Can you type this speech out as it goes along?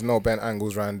No bent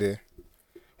angles round here.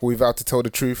 We vow to tell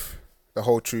the truth, the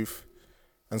whole truth,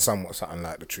 and somewhat something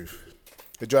like the truth.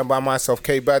 You're joined by myself,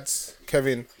 K-Bads,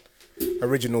 Kevin,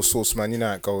 original sauce man, you know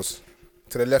how it goes.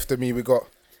 To the left of me, we got...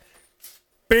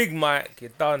 Big Mike, you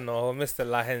don't know, Mr.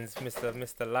 Lions,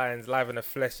 live in the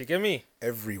flesh, you get me?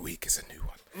 Every week is a new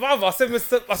one. Brother, I said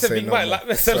Big no Mike, more. like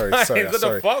Mr. Lions, what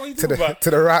the fuck are you talking about? To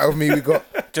the right of me, we got...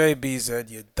 JBZ,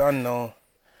 you done know.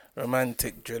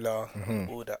 Romantic driller,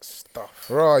 all that stuff.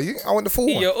 Right, I want the full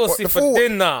one. You're ussy for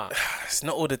dinner. It's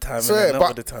not all the time, Swear, not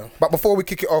all the time. But before we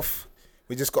kick it off,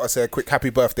 we just got to say a quick happy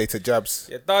birthday to Jabs.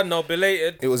 You don't know,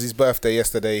 belated. It was his birthday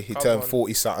yesterday. He turned on.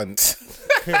 40-something.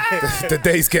 the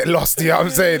days get lost, you know what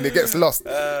I'm saying? It gets lost.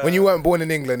 When you weren't born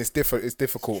in England, it's different. It's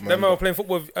difficult, man. Them man were playing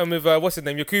football with what's his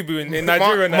name? Yakubu in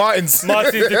Nigeria. Martins.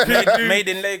 Martins, Yakubu. Made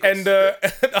in Lagos. And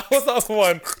what's the other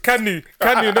one? Kanu,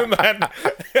 no man.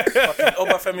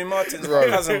 Obafemi Martins, my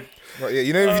cousin. Right, yeah,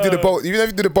 you know if you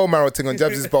do the bone marrow thing on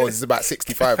Jabs' bones, it's about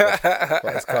 65. But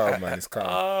it's calm, man. It's calm.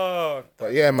 Oh.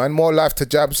 But yeah, man, more life to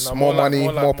Jabs, No, more money,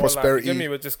 life, more prosperity. Give me,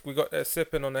 we got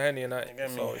sipping on the Henny and that. You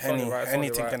get me? So it's only right, it's only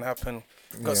Anything right. can happen.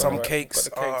 Got some right. cakes.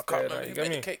 Got the cakes I can't there, remember you who get made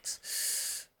me? the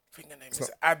cakes. I think her name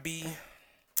is Abby.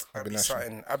 Abby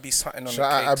something. Abby something on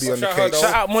Shout out the cakes. Abby on the Shout out cakes.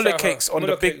 Shout out Muller Shout cakes out. on the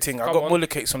Muller big cakes, thing. I come got on. Muller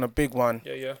cakes on the big one.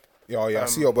 Yeah. Yeah, I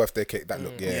see your birthday cake. That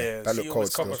look, that look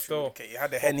cold Proper still. Okay, you had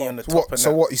the Henny on the top. What?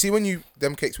 So what? You see when you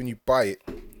buy it,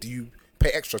 do you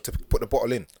pay extra to put the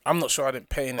bottle in? I'm not sure. I didn't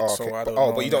pay in it, so I don't know.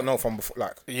 Oh, but you don't know from before,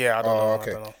 like. Yeah, I don't know.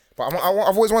 Okay. I don't know. But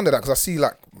I've always wondered that because I see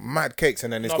like mad cakes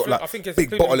and then it's got I like think it's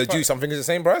big included bottle in of the juice. I think it's the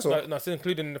same price. Or? No, it's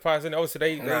included in the price. And obviously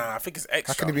they Nah, I think it's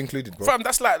extra. How can it be included, bro? Fam,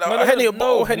 that's like a Henny, a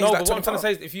bottle of Henny's no, like but what I'm trying to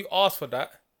say is if you ask for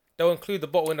that, they'll include the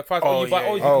bottle in the price. Oh, or you buy, yeah,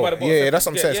 or you can buy the bottle. Yeah, that's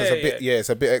what I'm saying. So Yeah, it's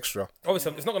a bit extra.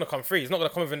 Obviously, it's not going to come free. It's not going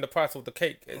to come within the price of the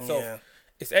cake itself. Yeah.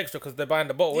 It's extra because they're buying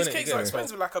the bottle. These innit? cakes You are get me?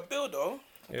 expensive, like a bill though.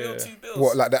 Bill, 2 bills.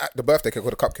 What, like the birthday cake or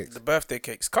the cupcakes? The birthday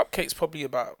cakes. Cupcakes probably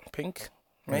about pink,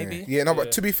 maybe. Yeah, no,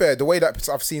 but to be fair, the way that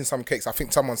I've seen some cakes, I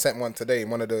think someone sent one today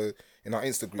in in our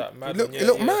Insta group. It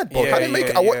looked mad, bro. How they make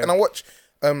it? And I watch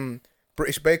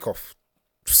British Bake Off.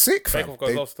 Sick, fam. Bake Off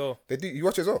goes off still. They do. You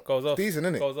watch it as well? Goes off. Decent,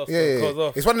 innit? Goes off. Yeah. Goes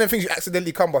off. It's one of them things you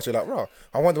accidentally come past. You're like, bro,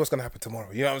 I wonder what's gonna happen tomorrow.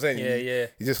 You know what I'm saying? Yeah.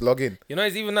 You just log in. You know,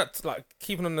 it's even that, like,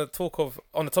 keeping on the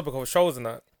topic of shows and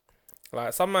that.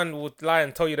 Like, some man would lie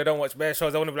and tell you they don't watch bear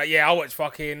shows. They want to be like, yeah, I watch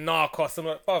fucking Narcos. I'm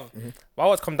like, bruv. But I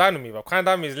watch Come Down With Me, bro. Come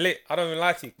Down With Me is lit. I don't even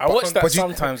lie to you. I watch that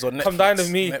sometimes on Netflix. Come Down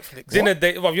With Me, Netflix. dinner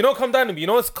date. Bruv, you know Come Down With Me? You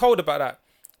know what's cold about that?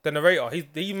 The narrator.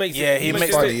 He makes Yeah, it. he makes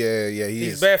it Funny, lit. yeah, he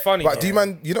is. He's bare funny. But bro. do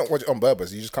you don't watch it on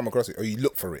purpose? You just come across it or you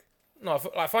look for it? No,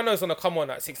 if I know it's gonna come on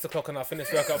at 6 o'clock and I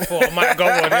finish work at 4, I might go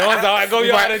on. You know, I go,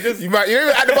 You might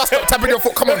at the bus stop tapping your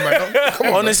foot. Come on, man. Come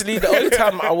on. Honestly, the only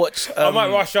time I watch, I might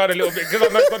rush out a little bit because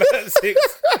I'm not gonna at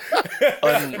 6.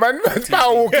 Man's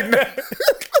power walking there.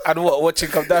 I'd watching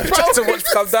Come Down. Try to watch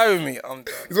Come Down With Me. I'm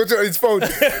done. He's watching it on his phone.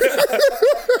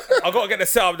 I gotta get the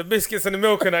setup, the biscuits and the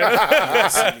milk and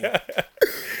that.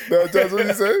 No, Jazz, what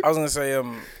you say? I was gonna say,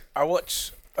 I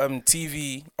watch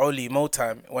TV only more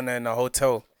time when they're in a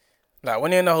hotel. Like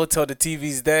when you're in a hotel, the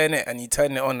TV's there in it, and you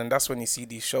turn it on, and that's when you see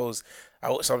these shows.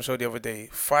 I watched some show the other day,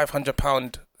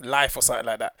 £500 Life or something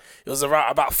like that. It was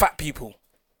about fat people.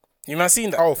 You might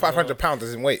seen that? Oh, £500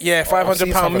 doesn't weight. Yeah,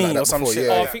 £500 me or some shit.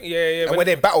 Yeah. I think, yeah. And when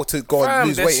they battle to go and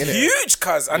lose weight, It's innit? huge,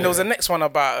 cuz. And there was a next one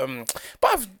about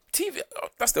but TV.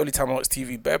 That's the only time I watch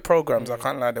TV. Better programs. I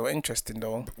can't lie, they were interesting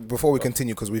though. Before we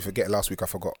continue, because we forget last week, I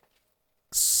forgot.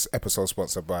 Episode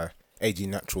sponsored by AG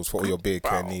Naturals for all your beard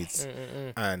care needs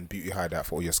and Beauty Hideout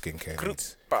for all your skincare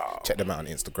needs. Check them out on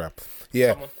Instagram.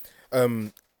 Yeah.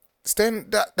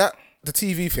 Staying the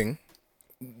TV thing.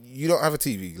 You don't have a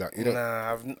TV, like you don't.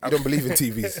 Nah, you don't believe in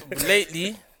TVs.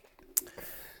 Lately,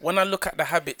 when I look at the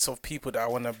habits of people that I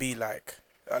want to be like,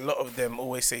 a lot of them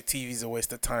always say TV's a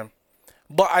waste of time.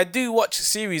 But I do watch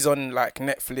series on like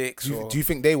Netflix. Do you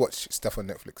think they watch stuff on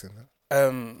Netflix?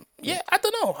 Yeah,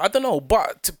 I don't know.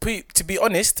 But to be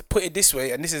honest, put it this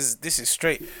way, and this is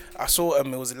straight. I saw it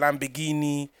was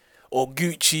Lamborghini or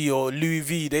Gucci or Louis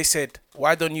V. They said,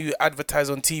 why don't you advertise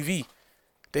on TV?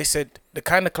 They said the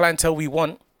kind of clientele we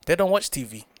want, they don't watch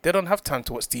TV. They don't have time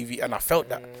to watch TV, and I felt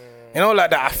that. You know,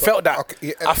 like that. I felt that. Okay,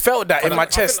 yeah, I felt that in my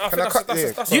chest.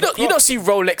 You don't see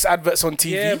Rolex adverts on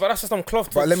TV. Yeah, but that's just some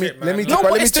cloth. But let me No,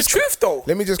 but it's the truth though.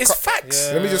 Let me just it's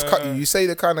facts. Let me just cut you. You say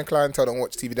the kind of clientele don't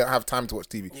watch TV, don't have time to watch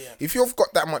TV. Yeah. If you've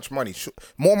got that much money,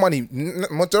 more money,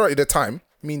 majority of the time,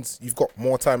 means you've got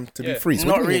more time to be free. So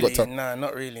Not what do you mean really. you've got time? Nah,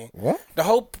 not really. What? The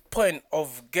whole point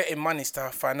of getting money is to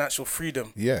have financial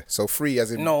freedom. Yeah, so free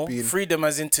as in being... freedom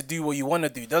as in to do what you want to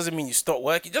do. Doesn't mean you stop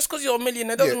working. Just because you're a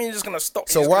millionaire doesn't mean you're just gonna stop.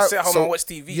 So you're why? Just gonna sit at home and watch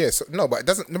TV. Yeah, so, no, but it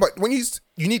doesn't. No, but when you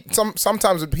need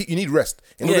sometimes you need rest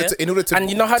in order to. And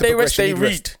you know how they rest? They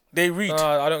progress, read. They read.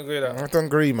 I don't agree with that. I don't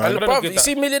agree, man. Bruv, you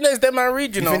see millionaires, them man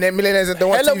read, you know. Even they're millionaires that don't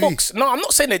watch Hella TV. books. No, I'm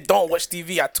not saying they don't watch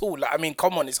TV at all. Like, I mean,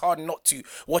 come on, it's hard not to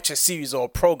watch a series or a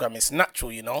program. It's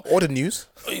natural, you know. Or the news.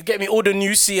 You get me? All the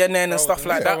news, CNN and stuff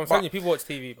like that. I'm telling you, people watch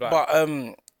TV. But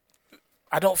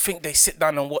I don't think they sit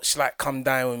down and watch like Come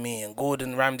Dine With Me and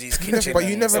Gordon Ramsay's Kitchen. But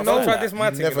you never know. Don't try this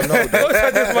man You thing. never know. Don't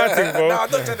try this man thing, bro. No,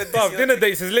 I'm not trying to Bruv, dinner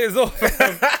dates is lit as well.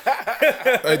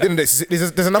 Didn't they?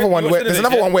 There's another one where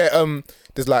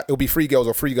there's like it'll be 3 girls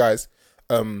or 3 guys,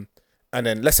 and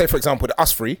then let's say for example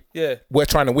us 3, we're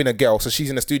trying to win a girl, so she's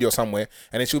in the studio somewhere,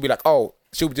 and then she'll be like,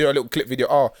 she'll do a little clip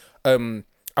video.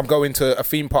 I'm going to a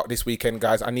theme park this weekend,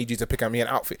 guys. I need you to pick out me an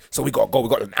outfit. So we got to go. We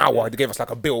got an hour. They gave us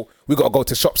like a bill. We got to go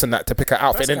to shops and that to pick an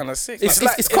outfit. That's kind of sick.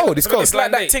 It's cold. It's cold. It's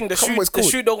like that thing. The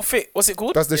shoe don't fit. What's it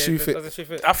called? Does the shoe fit?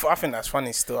 I think that's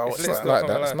funny still. It's not like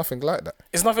that. It's nothing like that.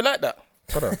 It's nothing like that.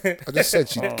 Brother, I just said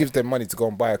she gives them money to go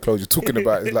and buy her clothes. You're talking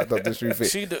about it's like does the shoe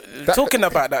fit? Talking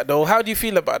about that though, how do you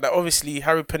feel about that? Obviously,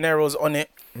 Harry Pinero's on it,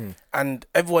 and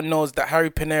everyone knows that Harry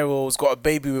Pinero's got a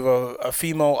baby with a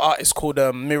female artist called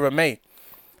Mira May.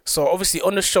 So obviously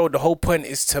on the show, the whole point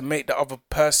is to make the other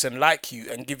person like you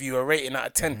and give you a rating out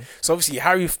of 10. So obviously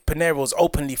Harry Pinero's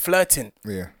openly flirting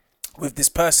with this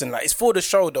person. Like, it's for the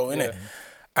show though, innit?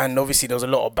 And obviously there was a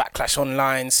lot of backlash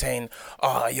online saying,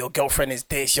 your girlfriend is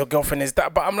this, your girlfriend is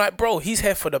that. But I'm like, bro, he's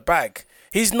here for the bag.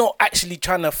 He's not actually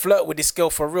trying to flirt with this girl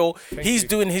for real. He's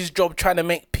doing his job trying to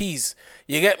make peas.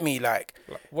 You get me? Like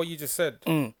what you just said.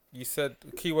 You said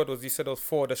the key word was, you said it was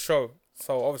for the show.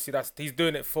 So obviously he's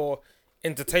doing it for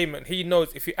entertainment. He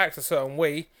knows if he acts a certain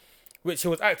way, which he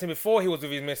was acting before he was with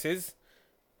his missus,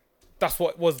 that's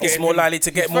what was getting. It's more likely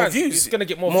to get more views. It's gonna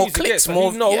get more views, clicks,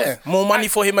 more money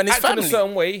for him and his family. Acting a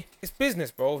certain way, it's business,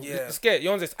 bro. It's scared.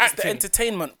 You understand? It's the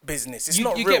entertainment business. It's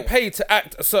not real. You get paid to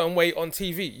act a certain way on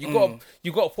TV.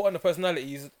 You got to put on the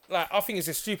personalities. Like, I think it's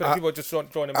just stupid that people are just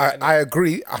drawing him out. I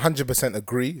agree, 100%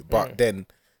 agree. But then,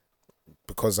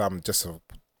 because I'm just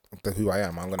who I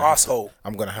am, I'm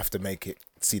gonna have to make it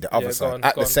see the other side.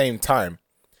 At the same time,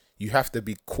 you have to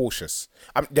be cautious.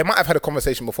 They might have had a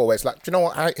conversation before where it's like, do you know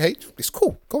what? Hey, it's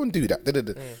cool. Go and do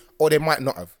that. Or they might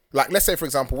not have. Like, let's say, for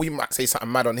example, we might say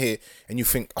something mad on here and you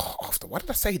think, why did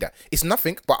I say that? It's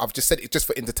nothing, but I've just said it just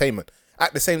for entertainment.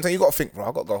 At the same time, you got to think, bro,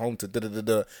 I got to go home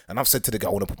to and I've said to the girl,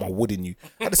 I want to put my wood in you.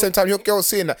 At the same time, your girl's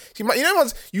seeing that. She might,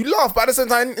 you laugh, but at the same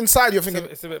time, inside you're thinking,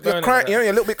 it's a bit you're crying, you're a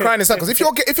little bit crying inside. Because if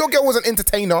your girl was an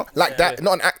entertainer like that,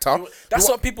 not an actor. That's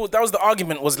what people, that was the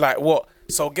argument, was like, what?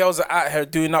 So girls are out here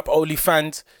doing up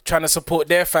OnlyFans, trying to support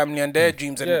their family and their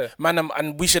dreams, and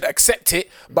and we should accept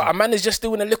it. But a man is just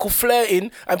doing a little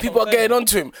flirting, and people are getting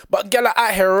onto him. But girls are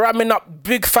out here ramming up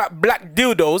big fat black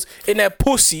dildos in their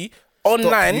pussy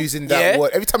online. Stop using that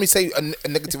word. Every time you say a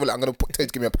negative word, I'm gonna tell you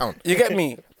to give me £1. You get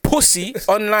me? Pussy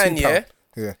online, yeah.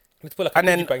 And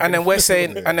then we're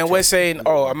saying,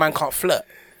 oh, a man can't flirt.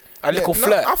 A little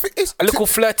flirt. I think it's a little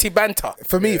flirty banter.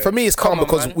 For me, it's calm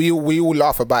because we all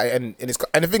laugh about it, and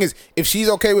the thing is, if she's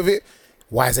okay with it,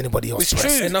 why is anybody else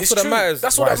stressed? True. And that's what matters.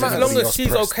 That's what matters. As long as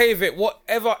she's okay with it,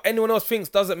 whatever anyone else thinks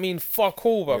doesn't mean fuck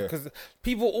all, bro. Because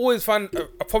people always find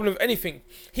a problem with anything.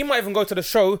 He might even go to the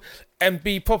show and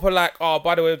be proper like,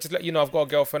 by the way, just let you know, I've got a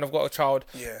girlfriend, I've got a child,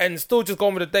 and still just go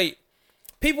on with a date.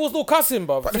 People still cussing,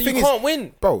 bro. So you can't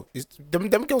win. Bro,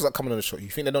 them girls that coming on the show, you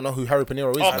think they don't know who Harry Pinero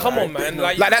is? Oh, come on, man.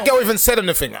 Like that girl even said on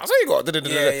the thing, I saw you got and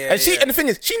the thing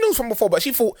is, she knows from before, but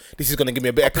she thought this is gonna give me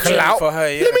a bit of clout for her.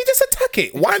 Let me just attack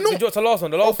it. Why not? Did you watch the last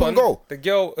one? The last one, the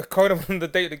girl going on the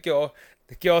date with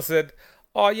the girl said,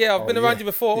 oh yeah, I've been around you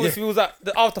before. Obviously, we was at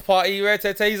the after party.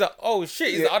 He's like, oh shit.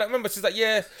 He's like, I don't remember. She's like,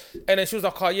 yeah. And then she was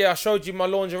like, oh yeah, I showed you my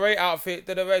lingerie outfit.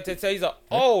 He's like,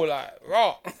 oh, like,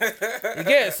 raw. You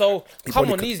get it? So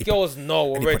come on, these girls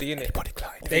know already, innit?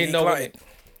 They know it.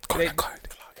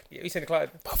 Yeah, you said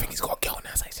Clyde. But I think he's got a girl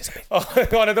now, so it's just a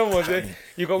bit. One of them ones,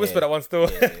 you got to whisper that one still.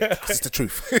 That's the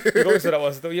truth. You got to whisper that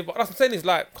one still. Yeah, but that's what I'm saying is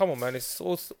like, come on, man, it's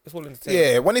all entertainment.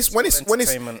 Yeah, when it's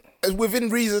within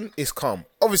reason, it's calm.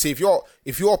 Obviously,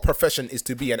 if your profession is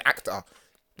to be an actor,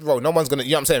 bro, no one's gonna.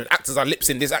 You know what I'm saying? Actors are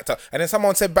lip-syncing this actor, and then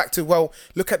someone said back to, well,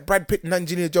 look at Brad Pitt and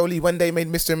Angelina Jolie when they made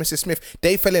Mr. and Mrs. Smith.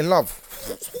 They fell in love.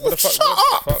 Shut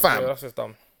up, fam. Yeah, that's just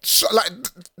dumb. Shut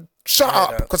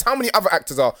up. Because how many other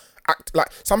actors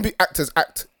some actors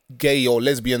act gay or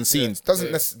lesbian scenes.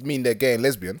 Doesn't necessarily mean they're gay and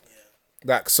lesbian.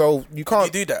 Like, so you can't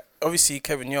You do that. Obviously,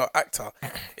 Kevin, you're an actor.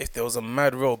 If there was a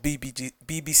mad role,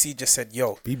 BBC just said,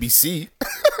 yo. BBC.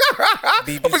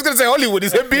 I was gonna say Hollywood. He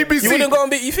said BBC. You wouldn't go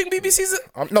on. You think BBC's?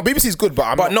 No, BBC's good,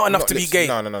 but not enough to be gay.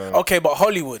 No. Okay, but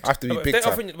Hollywood. I have to be big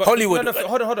time. Hollywood.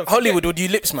 Hold on. Hollywood, would you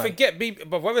lips, man? Forget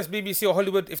but whether it's BBC or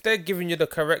Hollywood, if they're giving you the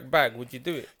correct bag, would you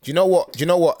do it? Do you know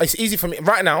what? It's easy for me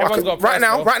right now. Right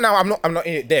now, I'm not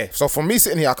in it there. So for me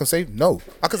sitting here, I can say no.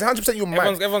 I can say 100% you're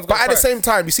mad. But at the same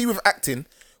time, you see, with acting,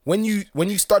 when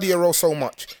you study a role so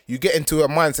much, you get into a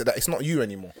mindset that it's not you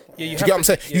anymore. Do you get what I'm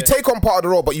saying? Yeah. You take on part of the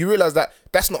role, but you realize that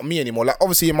that's not me anymore. Like,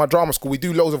 obviously in my drama school, we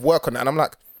do loads of work on it, and I'm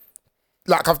like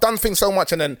I've done things so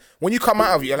much, and then when you come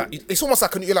out of it, you're like, it's almost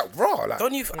like you're like raw. Like,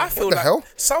 don't you? I feel like hell?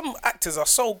 Some actors are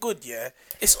so good. Yeah,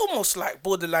 it's almost like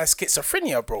borderline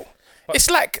schizophrenia, bro. It's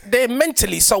like they're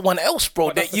mentally someone else,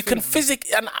 bro. That you can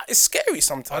physically, and it's scary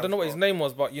sometimes. I don't know what his name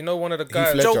was, but you know one of the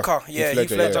guys, Joker.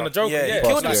 Heath Ledger. On the Joker, he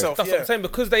killed himself. That's what I'm saying,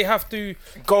 because they have to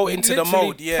go into the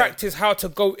mode. Practice how to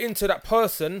go into that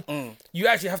person. You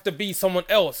actually have to be someone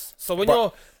else. So when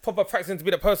you're proper practicing to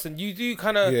be that person, you do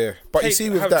kind of But you see,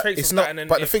 with that, it's not.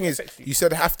 But the thing is, you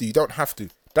said have to. You don't have to.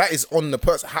 That is on the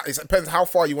person. It depends how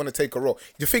far you want to take a role.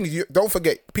 The thing is, you don't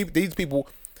forget these people.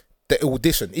 The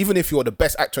audition, even if you're the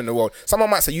best actor in the world, someone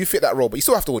might say you fit that role, but you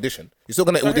still have to audition. You're still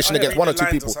going to audition against one or two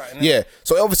people. Yeah.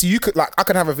 So obviously you could, like, I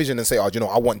can have a vision and say, oh, you know,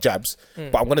 I want Jabs,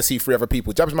 but I'm going to see 3 other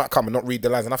people. Jabs might come and not read the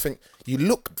lines, and I think you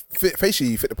look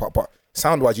facially, you fit the part, but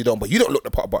sound wise you don't. But you don't look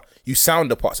the part, but you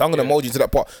sound the part. So I'm going to mold you to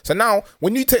that part. So now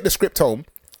when you take the script home,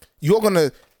 you're going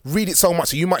to read it so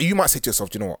much, so you might say to yourself,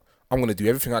 do you know what? I'm going to do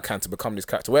everything I can to become this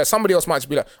character. Where somebody else might just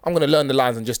be like, I'm going to learn the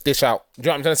lines and just dish out. Do you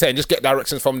know what I'm trying to say? And just get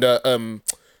directions from the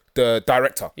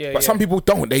director. But some people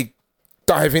don't. They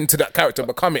dive into that character,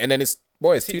 become it, and then it's too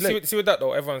late. See with that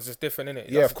though, everyone's just different, innit?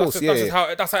 Yeah, of course.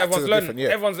 That's how everyone's learning.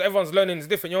 Everyone's learning is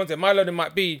different. You know what I'm saying? My learning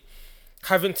might be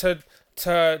having to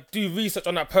do research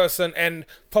on that person and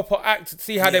proper act,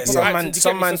 see how they proper act.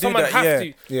 Some man have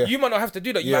to. Yeah. You might not have to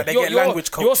do that.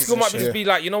 Your skill might just be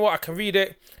like, you know what, I can read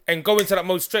it and go into that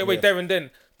mode straight away there and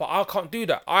then. But I can't do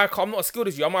that. I'm not as skilled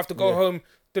as you. I might have to go home.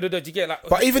 Do you get like?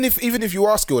 But even if you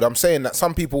are skilled, I'm saying that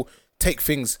some people take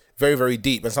things very, very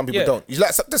deep, and some people don't.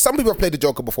 Like, some people have played the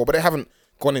Joker before, but they haven't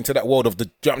gone into that world of the. You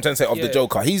know what I'm trying to say, of the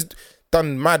Joker. He's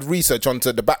done mad research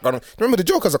onto the background. Remember, the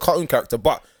Joker's a cartoon character,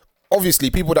 but obviously,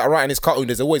 people that are writing his cartoon,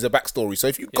 there's always a backstory. So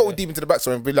if you go deep into the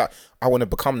backstory and be like, I want to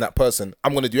become that person,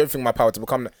 I'm going to do everything in my power to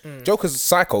become that. Joker's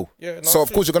psycho, so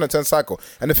of course you're going to turn psycho.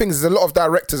 And the thing is, there's a lot of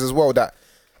directors as well that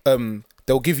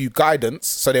they'll give you guidance,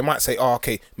 so they might say, oh,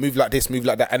 okay, move like this, move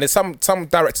like that. And there's some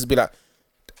directors be like,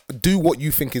 do what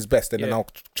you think is best, and then I'll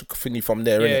continue from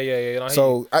there. Yeah.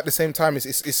 So at the same time,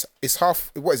 it's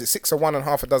half. What is it? 6 of one and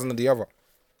half a dozen of the other.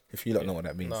 If you don't know what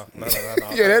that means. No.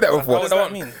 Yeah, that before. What does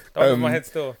that mean? That was in my head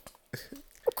still.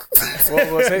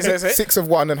 What, say. 6 of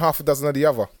one and half a dozen of the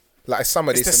other. Like some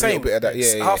of this, it's the same. Bit of that.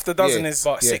 Yeah, half the dozen is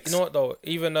but 6. You know what though?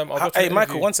 Even hey,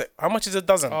 Michael, one sec. How much is a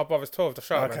dozen? Oh, bruv, it's 12. The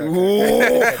shot. Okay.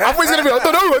 I was gonna be. I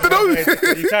don't know.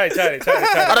 You try.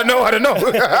 I don't know.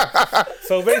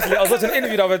 So basically, I was watching an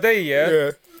interview the other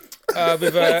day.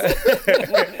 With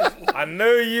I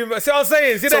know you. See what I'm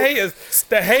saying? See the haters.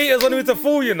 The haters wanted me to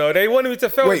fool. You know, they wanted me to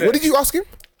fail. Wait, what did you ask him?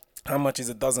 How much is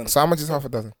a dozen? So how much is half a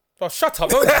dozen? Oh, shut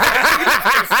up. What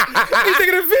are you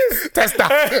taking a piss? Test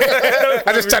that.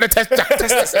 I just trying to test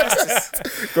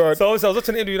that. Go on. So I was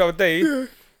watching an interview the other day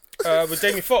with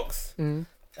Jamie Foxx.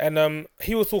 And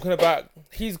he was talking about,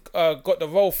 he's got the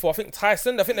role for, I think,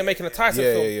 Tyson. I think they're making a Tyson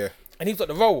film. Yeah. And he's got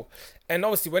the role. And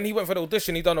obviously, when he went for the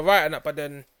audition, he done the right and that. But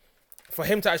then for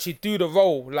him to actually do the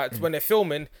role, like when they're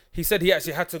filming, he said he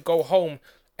actually had to go home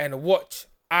and watch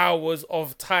hours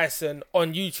of Tyson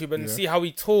on YouTube and see how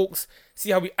he talks,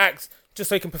 see how he acts, just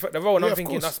so he can perfect the role. And I'm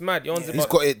thinking, that's mad. He's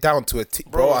got it down to a tick,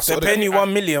 bro. They're paying you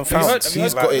 £1 million.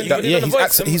 He's got it down. Yeah,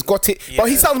 he's got it. But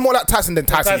he sounds more like Tyson than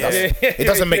Tyson does. It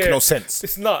doesn't make no sense.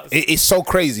 It's nuts. It's so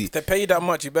crazy. If they pay you that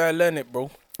much, you better learn it, bro.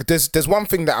 There's one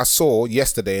thing that I saw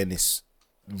yesterday, and it's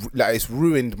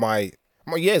ruined my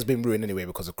year's been ruined anyway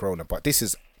because of Corona. But this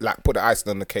is like put the icing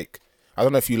on the cake. I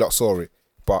don't know if you lot saw it,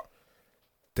 but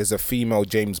there's a female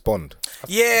James Bond.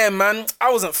 Yeah, man.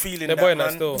 I wasn't feeling that,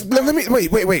 man. Still. Let me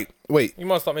wait. You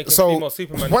must start making female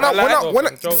Superman. When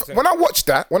I watched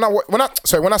that, when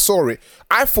I saw it,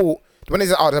 I thought when they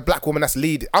said, "Oh, the black woman that's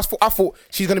lead," I thought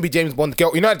she's gonna be James Bond's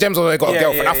girl. You know, James Bond got a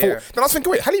girlfriend. Then I was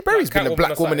thinking, wait, Halle Berry's been the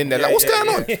black woman in there. Like, what's going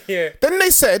on? Then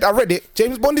they said, I read it.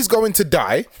 James Bond is going to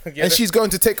die, and she's going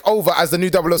to take over as the new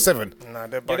 007. Nah,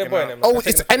 they're bugging out. Oh,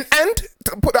 it's and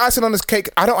put the icing on this cake.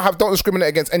 Don't discriminate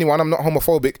against anyone. I'm not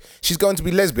homophobic. She's going to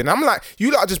be lesbian. I'm like,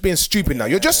 you lot are just being stupid now.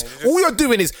 All you're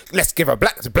doing is, let's give a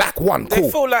black one, cool.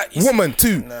 They feel like woman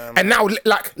two, and now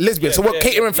like lesbian. So we're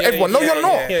catering for everyone. No, you're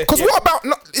not. Because what about,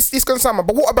 it's going to sound bad,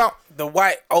 but what about the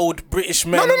white old British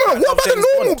men? No. What about the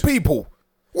normal people?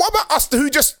 What about us who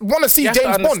just want to see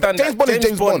James Bond? James Bond is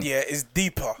James Bond. Yeah, is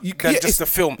deeper than just the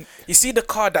film. You see the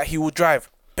car that he will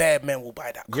drive, bare men will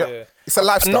buy that car. Yeah. It's a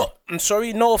lifestyle. I'm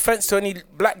sorry, no offense to any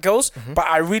black girls, but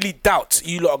I really doubt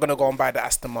you lot are gonna go and buy the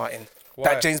Aston Martin.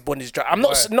 Why? That James Bond is driving. I'm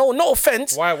not. No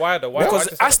offense. Why though? Because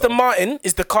Aston Martin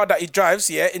is the car that he drives.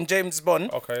 Yeah, in James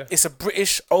Bond. Okay. It's a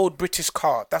old British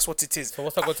car. That's what it is. So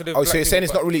what's that got to do? Oh, so you're saying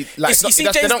it's not really like you see,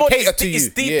 James Bond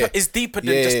is deeper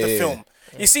than just the film.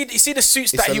 You see the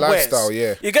suits that he wears.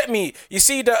 Yeah. You get me? You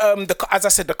see the as I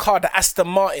said, the car, the Aston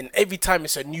Martin. Every time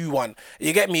it's a new one.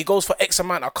 You get me? It goes for X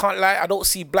amount. I can't lie. I don't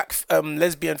see black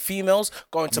lesbian females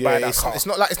going to buy that car. It's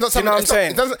not something. You know what I'm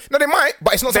saying? No, they might,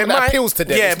 but it's not something that appeals to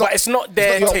them. Yeah, but it's not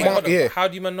their thing. How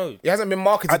do you man know? It hasn't been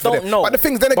marketed. I don't know. But the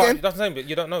things, then again, that's the same. But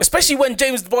you don't know. Especially when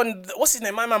James Bond, what's his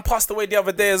name? My man passed away the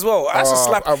other day as well. That's a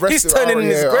slap. He's turning in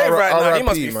his grave right now. He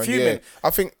must be fuming.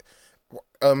 I think.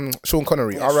 Sean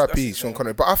Connery, R.I.P. Sean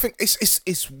Connery. But I think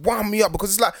it's wound me up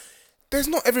because it's like there's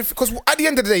not everything. Because at the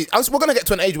end of the day, we're gonna get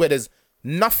to an age where there's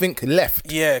nothing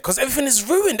left. Yeah, because everything is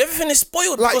ruined. Everything is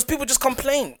spoiled because people just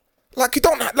complain. Like you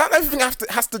don't like everything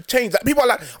has to change. Like people are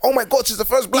like, oh my god, she's the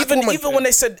first black woman. Even when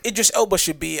they said Idris Elba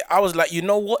should be, I was like, you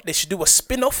know what? They should do a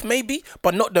spin-off maybe,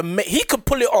 but not the main. He could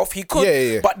pull it off. He could.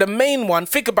 Yeah. But the main one,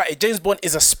 think about it. James Bond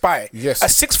is a spy. Yes. A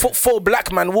 6'4"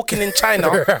 black man walking in China,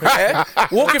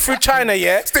 walking through China.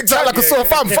 Yeah. Sticks out like a sore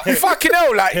thumb. Fucking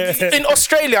hell! Like in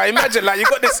Australia, imagine like you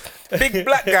got this big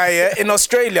black guy in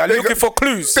Australia looking for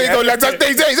clues. There you go, like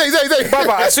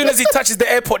Brother, as soon as he touches the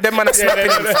airport, them man are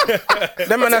snapping him.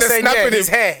 Them man are saying, yeah, his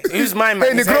hair. Who's my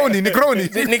man? Hey, Negroni.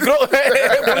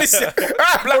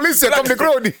 Policia, come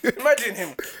Negroni. Imagine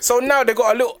him. So now they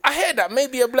got a little. I heard that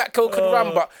maybe a black girl could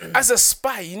run, but as a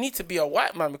spy, you need to be a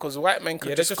white man because white men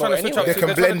could just go anywhere. They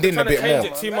can blend in a bit more.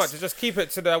 It too much. Just keep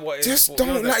it to the what. Just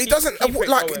don't like. It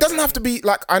doesn't have to be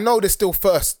like. I know there's still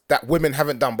first that women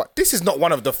haven't done, but this is not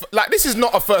one of the this is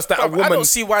not a first that a woman. I don't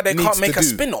see why they can't make a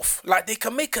spin-off. Like they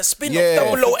can make a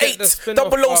spin-off. 008,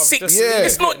 006.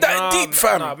 It's not that deep,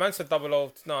 fam. Nah, man said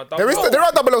 00. No, there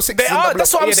are 006. They are.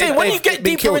 That's what I'm saying. When you get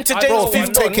deeper into James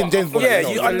Bond, yeah, you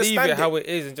leave understand it how it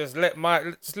is and just let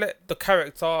the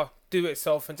character do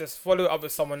itself and just follow it up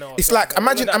with someone else. It's like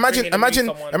imagine.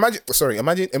 Sorry,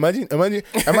 imagine.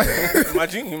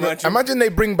 Imagine they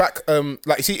bring back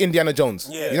like you see Indiana Jones.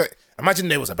 Yeah. You know, imagine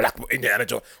there was a black Indiana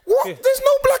Jones. What? Yeah. There's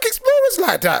no black explorers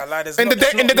like that. And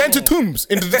they're going to tombs.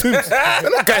 Into the tombs. They're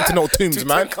not going to no tombs,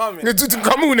 man.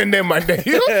 Tutankhamun in them, man.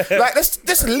 You know, like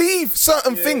let's leave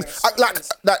certain things.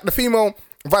 Like the female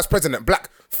vice president, black.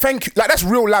 Thank you. Like that's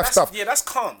real life stuff. Yeah, that's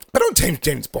calm. But don't change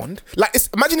James Bond. Like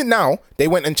imagine it now. They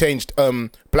went and changed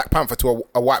Black Panther to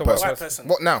a white person.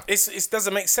 What now? It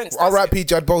doesn't make sense. R.I.P.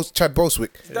 Chad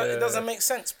Boswick. It doesn't make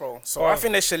sense, bro. So I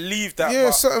think they should leave that. Yeah,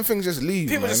 certain things just leave.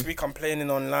 People just be complaining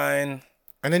online.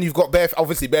 And then you've got bare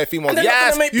females.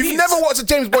 Yes, you've never watched a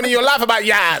James Bond in your life about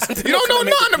Yaz. You don't know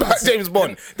nothing about James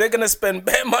Bond. They're gonna spend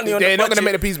bare money on. They're not gonna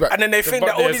make the peace back. And then they think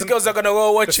that all these girls are gonna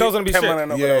go watch it. Gonna be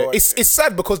yeah, it's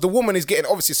sad because the woman is getting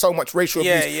obviously so much racial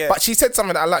abuse. Yeah. But she said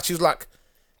something that I like. She was like,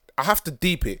 I have to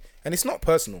deep it, and it's not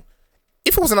personal.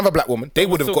 If it was another black woman, they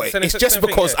would have got it. It's just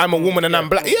because I'm a woman and I'm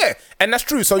black. Yeah, and that's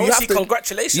true. So you have to.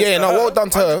 Congratulations. Yeah, no, well done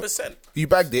to her. You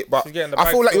bagged it, but I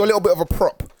feel like you're a little bit of a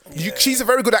prop. Yeah. She's a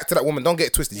very good actor, that woman. Don't get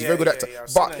it twisted. She's a very good actor.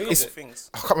 But it's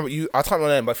I can't remember you. I can't remember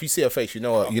her name. But if you see her face, you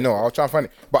know her. You know her. I'll try and find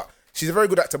it. But she's a very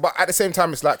good actor. But at the same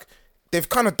time, it's like they've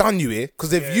kind of done you here because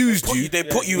they've used you. They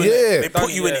put you in it. They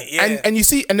put you in it. Yeah. And you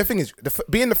see, and the thing is,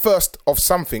 being the first of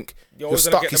something, you're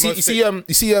stuck. You see,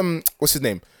 what's his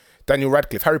name? Daniel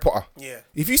Radcliffe, Harry Potter. Yeah.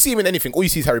 If you see him in anything, all you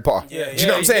see is Harry Potter. Yeah. Do you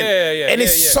know what I'm saying? Yeah. And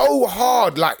it's so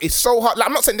hard. Like it's so hard. Like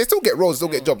I'm not saying they still get roles, still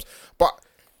get jobs, but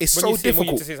it's so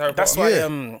difficult. That's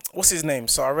why. What's his name?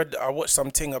 So I watched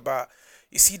something about.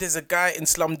 You see, there's a guy in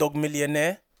Slumdog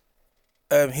Millionaire.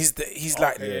 He's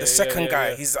the second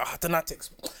guy. He's I don't know how to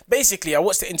explain. Basically, I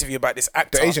watched the interview about this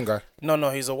actor. The Asian guy. No,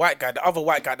 he's a white guy. The other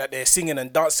white guy that they're singing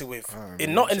and dancing with.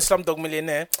 Not in Slumdog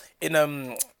Millionaire.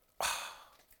 In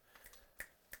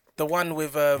the one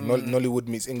with Nollywood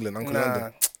meets England, Uncle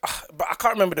London. But I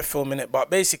can't remember the film in it. But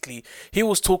basically, he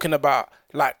was talking about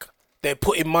like they're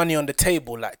putting money on the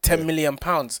table, like £10 million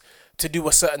to do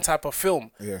a certain type of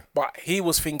film. Yeah. But he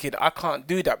was thinking, I can't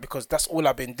do that because that's all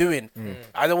I've been doing.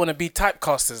 I don't want to be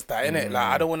typecast as that, innit? Like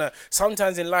I don't want to.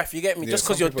 Sometimes in life, you get me. Just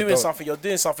because you're doing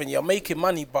something, you're making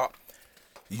money, but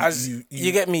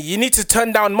you get me. You need to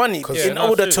turn down money in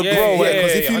order to grow. Yeah,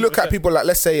 because if you look 100%. at people like,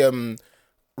 let's say,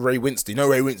 Ray Winston, you know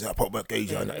Ray Winston, Heartbreak,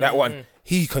 that one,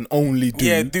 he can only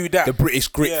do that. the British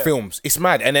grit films. It's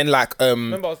mad. And then like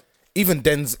even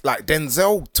Denzel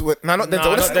not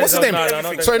Denzel. What's his name?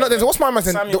 Sorry, not Denzel. What's my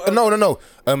man's name? No.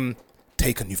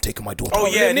 Taken, you've taken my daughter. Oh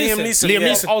yeah, Liam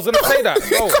Neeson. I was gonna say that.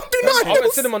 Bro, I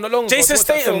went cinema not long ago. Jason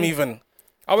Statham even.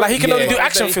 Like he can only do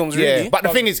action films, really. But the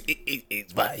thing is,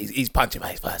 he's punching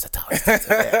by his versatile.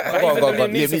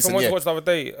 Liam Neeson from what I watched the other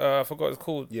day. I forgot what it's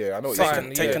called. Yeah, I know.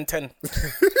 Taken 10.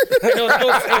 It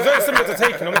was very similar to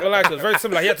Taken. I'm not gonna lie to you. It was very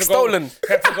similar. He had to go. Stolen.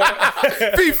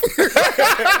 Thief.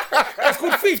 It's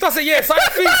called Thief. That's it. Yeah,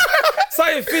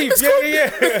 Silent Thief.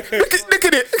 Yeah.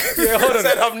 Nicking it. Yeah, hold on.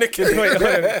 I'm nicking it. Wait, hold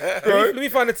on. Let me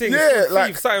find the thing. Yeah,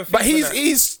 like, Silent Thief. but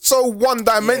he's so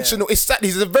one-dimensional. It's sad.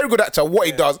 He's a very good actor. What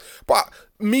he does, but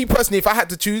me personally, if I had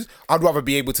to choose, I'd rather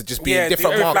be able to just be in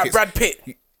different markets. Like Brad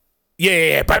Pitt.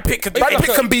 Yeah. Brad Pitt can be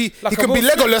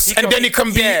Legolas, and then he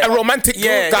can be a romantic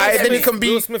guy, and then he can be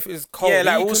Will Smith is cold. Yeah,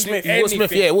 like Will Smith. Will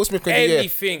Smith can do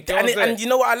anything. And you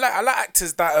know what I like? I like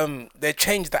actors that they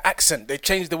change the accent, they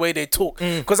change the way they talk.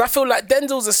 Because I feel like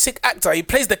Denzel's a sick actor. He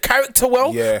plays the character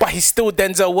well, but he's still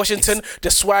Denzel Washington.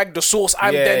 The swag, the sauce.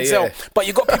 I'm Denzel. But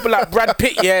you got people like Brad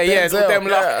Pitt. Them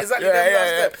laugh.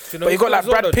 Exactly. But you got like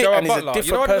Brad Pitt, and he's a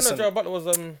different person. Gerard Butler was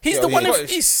He's the one.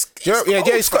 He's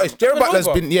Scottish. Gerard Butler's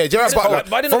been Gerard Butler.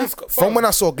 But I didn't know From when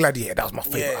I saw Gladiator, that was my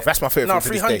favorite. Yeah. That's my favorite. No, film to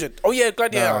this 300. day. Oh yeah,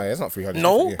 Gladiator. Nah, it's not 300.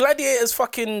 No, Gladiator's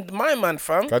fucking my man,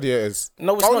 fam. Gladiators.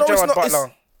 No, it's not Gerard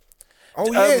Butler.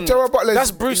 Oh yeah, Gerard Butler.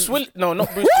 That's Bruce Willis. No,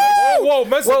 not Bruce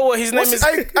Willis. Whoa, his name is.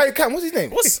 Hey, Cam, what's his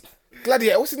name?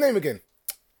 Gladiator? What's his name again?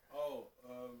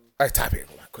 I type it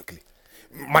quickly.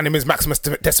 My name is Maximus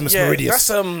Decimus Meridius.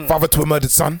 That's father to a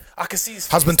murdered son. I can see his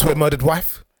husband to a murdered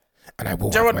wife. And I will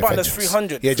Gerard have my Butler's vengeance.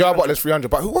 300. Yeah, Gerard Butler's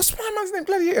 300. But what's my man's name?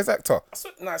 Gladiator's actor.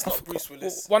 No, it's not Bruce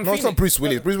Willis. No, it's not Bruce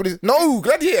Willis. Bruce Willis. No,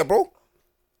 Gladiator, bro.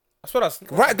 I swear that's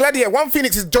Right, Gladiator. One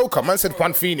Phoenix is Joker. Man said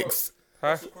one Phoenix.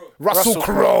 Huh? Russell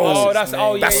Crowe.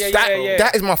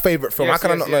 That is my favourite film. How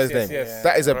can I not know his name?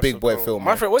 That is a big boy film.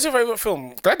 My friend, what's your favourite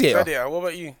film? Gladiator. What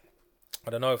about you? I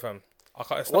don't know, fam.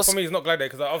 For me, it's not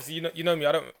Gladiator because obviously you know me.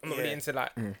 I'm not really into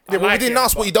like. Yeah, but we didn't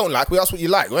ask what you don't like. We asked what you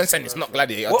like. We weren't saying it's not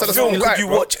Gladiator. What film could you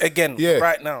watch again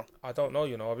right now? I don't know.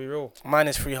 I'll be real. Mine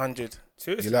is 300.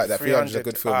 Seriously? You like that? 300 is a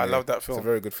good film. I love that film. It's a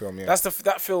very good film. Yeah. That's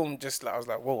that film. Just like I was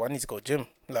like, whoa, I need to go gym.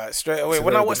 Like straight away.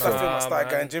 When I watched that film, I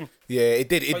started going gym. Yeah, it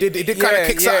did kind of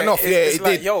kick something off. Yeah, it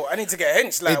did. Yo, I need to get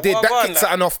hench. Like, it did. That kicked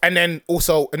something off, and then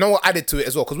also, you know what added to it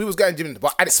as well? Because we was going gym,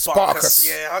 but added Spartacus.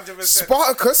 Yeah, 100%.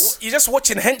 Spartacus. You're just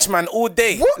watching henchman all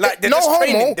day. What? Like they're no just homo,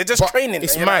 training. They're just training.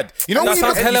 It's mad. You know that what?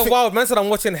 sounds hella wild. Man said I'm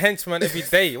watching Henchman every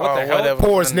day. What the hell? Whatever.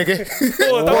 Pause, nigga.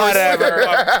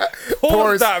 Whatever.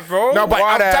 Pause that, bro. No, but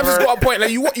I've just got a point.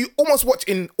 Like you almost watch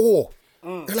in awe.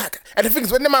 Like, and the thing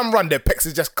is, when the man run, their pecs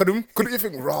is just couldn't you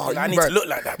think, raw? I need to look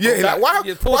like that. Bro. Yeah, like why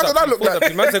don't I look like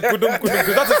that? Man said kudum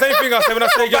because that's the same thing I say when I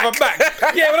say you have a back.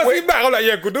 Yeah, when I see back, I'm like,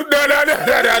 yeah, kudum. No.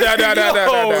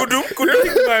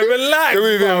 Kudum. Man, relax.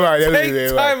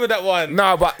 Take time with that one.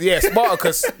 Nah, but yeah,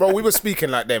 Spartacus, bro. We were speaking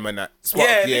like them and that.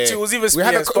 Yeah, literally, it was even. It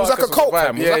was like a cult,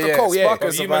 fam. It was like a cult. Yeah,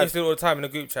 you managed to do it all the time in the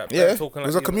group chat. Yeah, it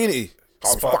was a community.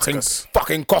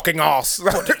 Fucking cocking ass.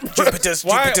 Jupiter's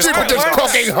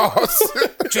cocking ass.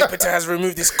 Jupiter has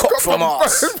removed his cock from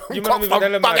ass. You cock from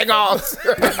fucking ass.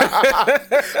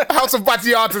 House of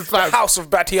Batiatus, fam. House of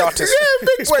Batiatus. Yeah,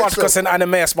 big Spartacus and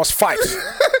Animaeus must fight.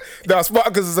 No,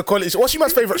 Spartacus is a quality show. What's your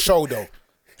man's favourite show, though?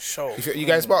 Show. You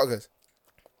guys Spartacus?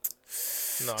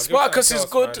 No, Spartacus is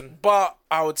good, man. But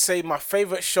I would say my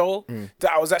favourite show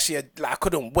that I was actually I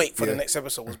couldn't wait for the next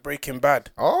episode was Breaking Bad.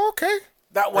 Oh, okay.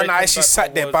 That one I actually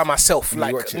sat there by myself,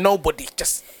 like nobody,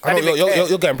 just. I know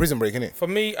you're getting Prison Break, innit? For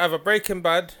me, either Breaking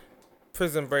Bad,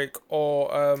 Prison Break,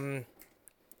 or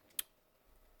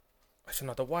actually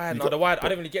no, The Wire. No, The Wire. I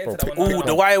didn't really get into that one. Ooh,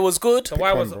 The Wire was good. The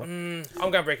Wire was. I'm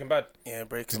going Breaking Bad. Yeah,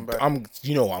 Breaking Bad.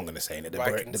 You know what I'm gonna say, innit?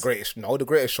 The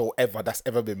greatest show ever that's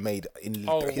ever been made in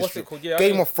history. What's it called? Yeah,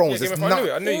 Game of Thrones. There's no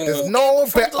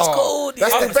better.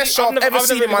 That's the best show I've ever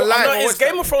seen in my life.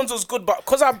 Game of Thrones was good, but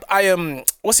because I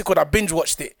what's it called? I binge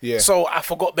watched it. Yeah. So I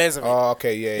forgot bears of it. Oh,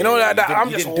 okay, yeah. You know, like that.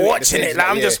 I'm just watching it. Like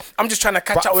I'm just trying to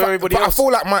catch up with everybody else. But I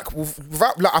feel like Mike,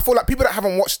 I feel like people that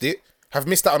haven't watched it have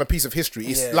missed out on a piece of history.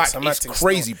 It's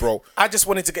crazy, bro. I just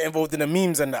wanted to get involved in the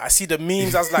memes and that. I see the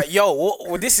memes. I was like, yo,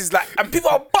 what this is like, and people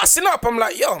are busting up. I'm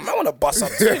like, yo, man, I want to bust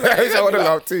up too. I want to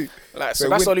laugh too. Like, so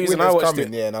that's the only reason I watched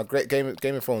it. Yeah, now great Game of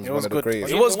Thrones. It was one of the good.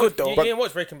 greatest. It was good though. You didn't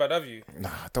watch Breaking Bad, have you? Nah,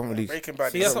 I don't really. Breaking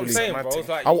Bad. See, that's what I'm saying, bro. It's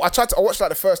like I watched like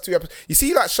the first 2 episodes. You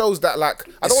see, like shows that like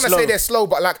I don't want to slow. say they're slow,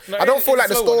 but like No, I don't feel like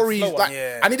the it's slow one, story. it's slow one. Like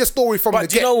Yeah. I need a story from the But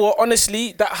do you get. know what?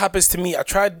 Honestly, that happens to me. I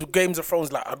tried Games of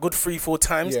Thrones like a good 3-4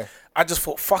 times. Yeah. I just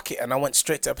thought fuck it, and I went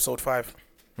straight to episode 5,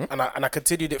 and I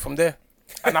continued it from there.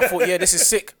 And I thought, yeah, this is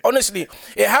sick. Honestly,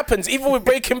 it happens even with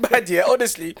Breaking Bad. Yeah,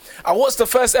 honestly, I watched the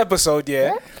first episode.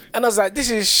 Yeah, and I was like, this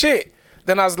is shit.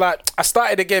 Then I was like, I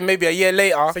started again maybe a year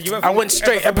later. So I went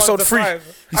straight episode 3.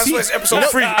 You see, episode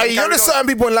 3. You know, there's certain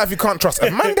people in life you can't trust.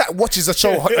 A man that watches a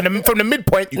show from the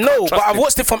midpoint, you can't No, trust but I've him.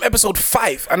 watched it from episode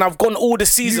 5, and I've gone all the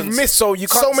seasons. You've missed so you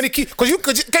can't. so many key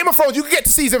because Game of Thrones, you can get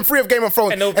to season 3 of Game of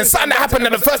Thrones, and something that happened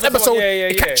in the first episode,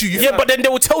 it catch you. Yeah, but then they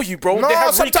will tell you, bro. No, They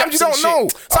have sometimes you recaps and don't know.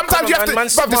 shit. Sometimes you have to. Man,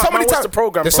 Bruv, there's so many what's times. the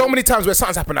program, There's bro? so many times where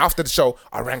something's happened after the show.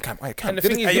 I ran Cam. I And the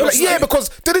thing is, you're like, yeah, because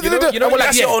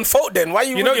That's your own fault then. Why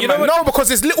you? no, because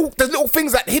there's little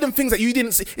things hidden things that you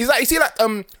didn't see. It's like you see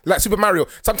like Super Mario.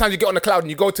 Sometimes you get on the cloud and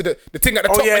you go to the thing at the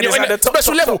top. yeah, and you're there's in at the the top,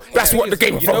 special top, level. top. That's what the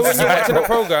Game of You know Thrones when is you're like, watching bro. the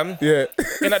program, Yeah.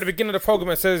 and at the beginning of the program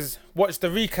it says watch the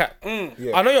recap.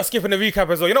 Yeah. I know you're skipping the recap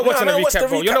as well. You're not watching the recap,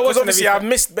 bro. You're not watching the Obviously, recap. I've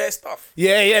missed better stuff.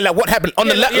 Yeah, like what happened on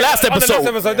the last on the episode.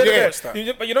 last episode,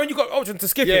 Yeah. but you know you got option to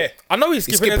skip Yeah. it. I know he's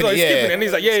skipping it as well. He's skipping it, skipping it, yeah. and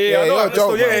he's like, I know, you're I'm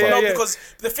still- joking, man. No, because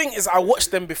the thing is, I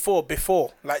watched them before.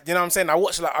 Like, you know what I'm saying? I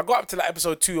got up to like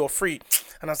episode 2 or 3,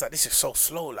 and I was like, this is so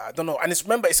slow. Like, I don't know. And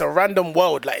remember, it's a random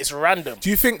world. Like, it's random. Do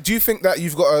you think that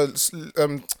you've got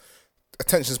a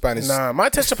attention span is? Nah, my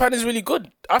attention span is really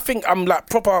good. I think I'm like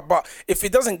proper, but if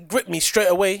it doesn't grip me straight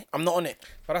away, I'm not on it.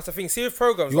 But that's the thing. See, with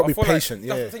programs, You gotta I be feel like patient,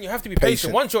 that's yeah. the thing, you have to be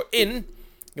patient. Once you're in.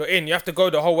 You're in. You have to go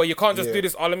the whole way. You can't just do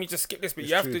this. Oh, let me just skip this. But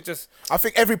you have to just. I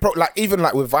think even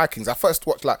with Vikings, I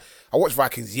watched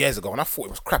Vikings years ago and I thought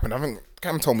it was crap. And I think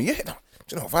Cam told me, do you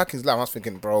know what Vikings like? I was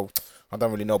thinking, bro, I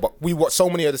don't really know. But we watched so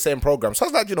many of the same programs. So I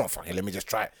was like, you know, fuck it, let me just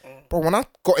try it. Bro, when I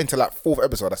got into like 4th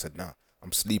episode, I said, nah,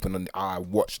 I'm sleeping on. I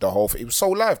watched the whole thing. It was so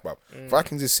live, bro.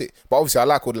 Vikings is sick. But obviously, I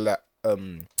like all the like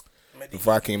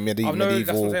Viking, medieval,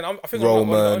 That's what I'm saying. I think I'm Roman.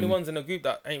 one of the only ones in the group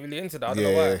that ain't really into that. I don't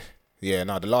know why. Yeah,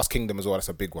 the Last Kingdom as well. That's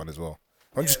a big one as well.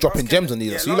 I'm just dropping gems on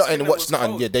these. So you lot ain't watched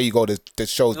nothing. Yeah, there you go. There's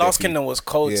shows. Last Kingdom was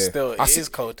cold still. It is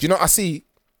cold. Do you know, I see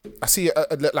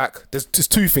like there's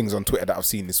just 2 things on Twitter that I've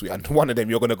seen this week, and one of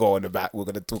them you're gonna go on about. We're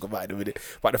gonna talk about in a minute.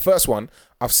 But the first one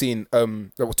I've seen, we're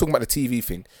talking about the TV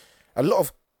thing. A lot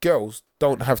of girls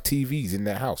don't have TVs in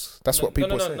their house. That's what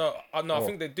people say. No. I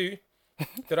think they do.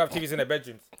 They don't have TVs in their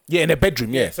bedrooms. Yeah, in their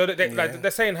bedroom. Yeah, So like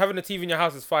they're saying having a TV in your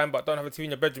house is fine, but don't have a TV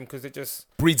in your bedroom because it just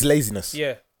breeds laziness.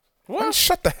 yeah. Man,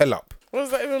 shut the hell up. What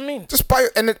does that even mean? Just buy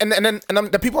it, and then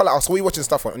the people are like, oh, so what are you watching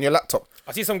stuff on your laptop?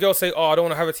 I see some girls say, "Oh, I don't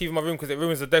want to have a TV in my room because it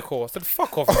ruins the decor." I said,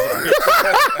 "Fuck off, man.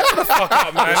 Shut the fuck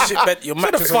up, man. Your Shut the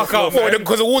mattress fuck up, man."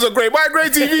 Because the walls are great. Buy a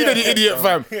great TV, then you idiot,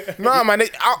 fam. Nah, man.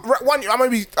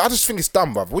 I just think it's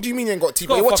dumb, bruv. What do you mean you ain't got TV?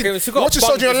 You're watching shows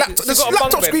on your laptop. This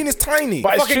laptop screen is tiny.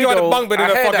 But it's Fucking true, go on the though. bunk bed in I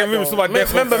a hear fucking that, room, though. so my decor.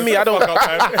 Remember me, I don't.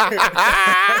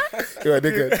 You're a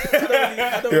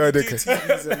dickhead. You're a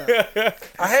dickhead.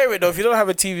 I hear it though. If you don't have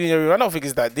a TV in your room, I don't think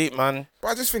it's that deep, man. But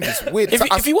I just think it's weird.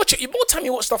 If you watch it, more time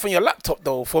you watch stuff on your laptop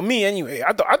though. For me, anyway,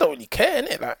 I don't really care,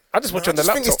 innit? Like I just watch on the I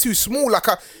laptop. think it's too small. Like,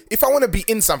 if I want to be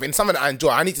in something that I enjoy,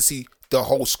 I need to see the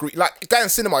whole screen. Like, guy in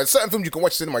cinema, there's certain films you can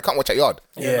watch in cinema, you can't watch at yard.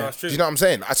 Yeah, no, it's true. Do you know what I'm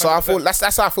saying? So I feel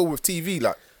that's how I feel with TV.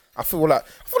 Like, I feel like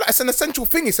it's an essential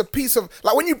thing. It's a piece of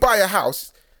like when you buy a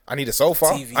house, I need a sofa,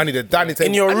 TV. I need a dining table,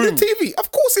 In your I need room. a TV.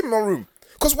 Of course, in my room.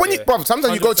 Because when brother,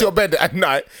 sometimes you go to your bed at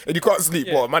night and you can't sleep.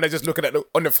 Yeah. What, man, they're just looking at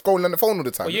on the phone all the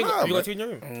time. You Nah, got man. TV in your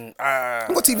room? I've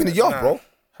got TV in the yard, bro.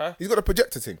 Huh? He's got a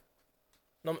projector thing.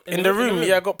 No, in the room,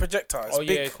 yeah, I got projector. It's Oh big.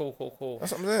 yeah, cool.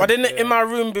 That's what I'm saying. But then in my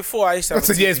room before, I used to have. I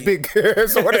said, yeah, it's big.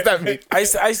 So what does that mean? I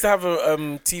used to have a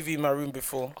TV in my room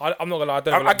before. I'm not gonna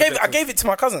lie. I gave it to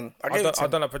my cousin. I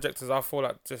don't like projectors. I feel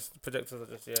like just projectors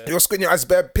are just You're squinting your eyes,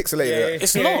 bare pixelated. Yeah,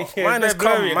 It's Yeah, not. yeah, Mine it's is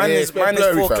blurry, calm. yeah. Mine Yeah, is it's blurry,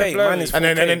 4K. fam. Mine is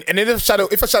 4K. And then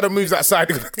if a shadow moves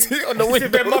outside, on the It's a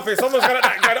bit window. muffin. Someone's gonna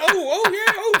that guy.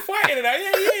 Oh, fighting and that. Yeah.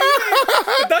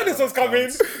 The dinosaurs come in.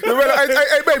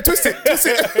 Hey, babe, twist it. Twist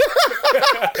it.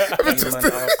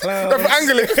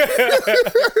 Angle it.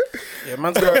 Yeah,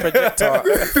 man's got a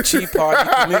projector. Cheaper. You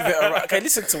can move it around. Okay,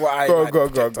 listen to what I like.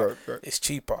 Go. It's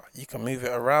cheaper. You can move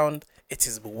it around. It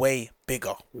is way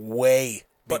bigger. Way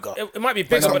bigger. It might be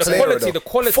bigger, But but it's the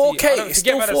quality. 4K. It's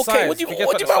still 4K. What do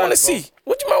you might want to see?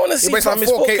 What do you might want to see? But it's not fam?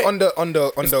 It's 4K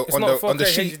on the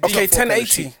sheet. Okay, It's not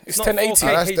 1080. It's not 1080.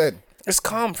 4K. That's dead. It's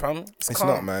calm, fam. It's calm.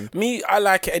 not, man. Me, I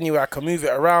like it anyway. I can move it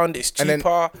around. It's And then-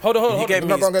 cheaper. Hold on. You get me?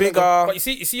 No, It's go on. bigger. But you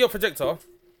see your projector.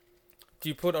 Do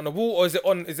you put it on the wall or is it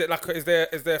on? Is it like? Is there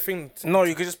a thing? No,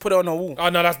 you could just put it on a wall. Oh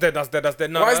no, that's dead.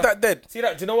 No, Why is that dead? See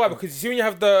that? Do you know why? Because see when you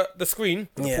have the screen,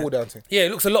 Yeah. Pull down thing. yeah,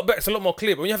 it looks a lot better. It's a lot more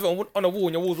clear. But when you have it on a wall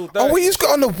and your wall's all dirty. Oh, we just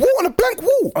got on the wall, on a blank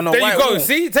wall. On a there white you go. wall.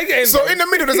 See, take it in. So in the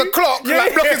middle, there's a clock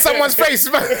like blocking someone's face,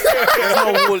 man. There's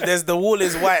no wall. The wall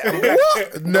is white and black.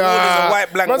 What? Nah. wall is a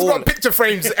white blank Man's wall. got picture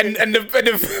frames and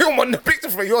the film on the picture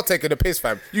frame. You're taking the piss,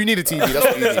 fam. You need a TV. That's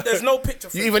what you need. There's no picture.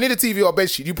 You either need a TV or a bed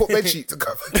sheet. You put bed sheet to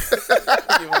cover.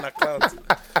 You man are clowns.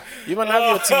 You man have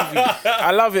your TV.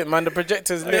 I love it, man. The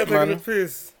projector's lit, man.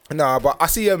 Nah, but I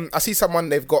see someone,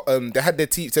 they've got they had their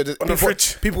TV so On the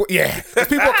fridge. People, yeah,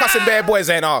 people are cussing bare boys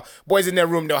saying, boys in their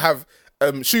room, they'll have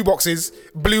shoe boxes,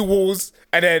 blue walls,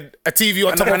 and then a TV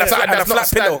on top of that, and a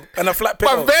flat pillow. And a flat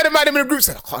pillow. But they're the man in the group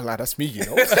said, I can't lie, that's me, you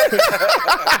know. Wait,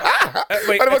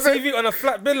 a TV on a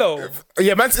flat pillow.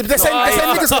 Yeah, man. They say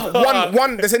niggas have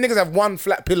one. They say niggas have one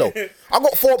flat pillow. I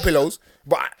got 4 pillows,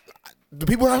 but do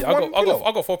people have one pillow?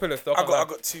 I got 4 pillows. Though. I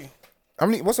got 2. How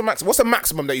many? What's the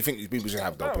maximum that you think people should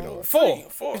have though? Pillow. 4.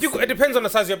 If you got, it depends on the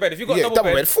size of your bed. If you got Yeah,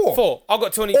 double bed, 4. 4. I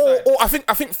got 2 on each side. Or I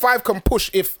think 5 can push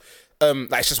if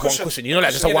like it's just one cushion. You know,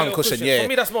 like just a Yeah, one little cushion. Yeah. For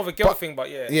me, that's more of a girl thing, but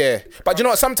yeah. Yeah, but you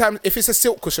know what? Sometimes if it's a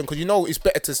silk cushion, because you know it's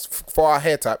better to for our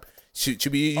hair type.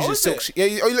 Should be using silk. Yeah,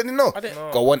 you let me know.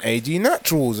 Go on AG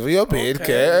Naturals for your beard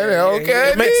care.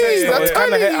 Okay, It makes sense. That's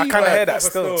I kind of hear that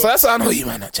still. So that's how I know you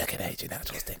might not checking AG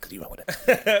Naturals thing because you went with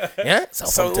it. Yeah. So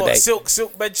So from what? today,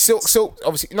 Silk bed sheets? silk.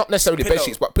 Obviously, not necessarily Pillow. bed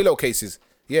sheets, but pillowcases.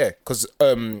 Yeah, because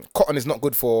cotton is not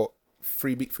good for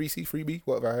 3B,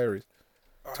 whatever our hair is.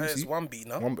 It's 1B,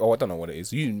 no? I don't know what it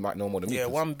is. You might know more than me. Yeah,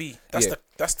 'cause- 1B. Yeah.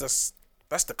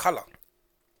 That's the color.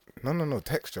 No,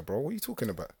 texture, bro. What are you talking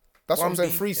about? That's what I'm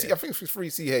saying. 3C. yeah. I think it's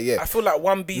 3C here. Yeah. I feel like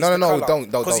 1B is No, the don't.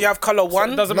 color. Because you have color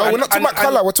 1. doesn't No, matter. we're not talking about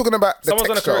color. We're talking about the Someone's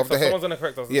gonna texture of correct the us. hair. Someone's gonna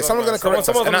correct us. Yeah, someone's gonna correct us.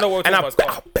 Someone's gonna know what we're And talking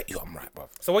about. I bet you I'm right, bro.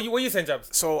 So what are you saying, Jabs?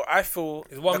 So I feel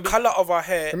the 1B? color of our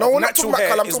hair, No, of we're not natural talking about hair,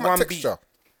 color. I'm is talking about 1B. texture.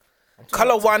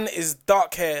 Color 1 is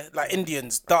dark hair, like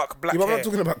Indians, dark black Yeah, but I'm hair. not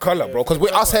talking about color, bro.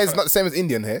 Because us hair is not the same as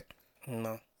Indian hair.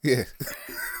 No. Yeah.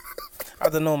 I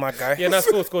don't know, my guy. Yeah, that's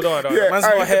cool. Don't worry. Yeah, Man's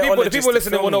aye, got hair The ologist people to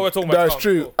listening film will know me. what we're talking about. That's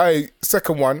true. Hey,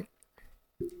 second one.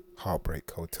 Heartbreak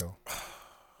Hotel.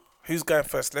 Who's going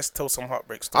first? Let's tell some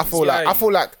heartbreak I stories.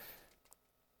 feel like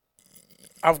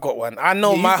I've got one. I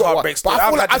know you've my got one. heartbreak But story. I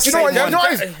feel like, I've you know what? had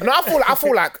the same You one. know, I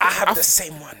feel like I have the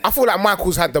same one. I feel like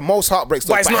Michael's had the most heartbreak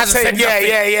But stories. it's not hasn't saying, said nothing.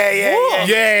 yeah.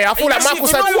 Yeah, I feel like Actually,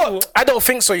 Michael's you had. know what? I don't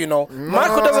think so, you know.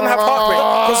 Michael doesn't have heartbreak.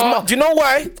 'Cause do you know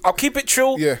why? I'll keep it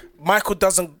true. Yeah. Michael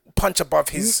doesn't punch above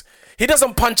his... He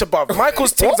doesn't punch above.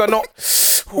 Michael's things are not...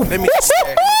 Ooh, let me just...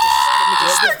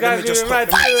 Let me just stop.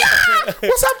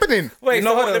 What's happening? Wait, You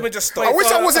know what? Let me just stop. I wish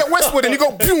I was at Westwood and you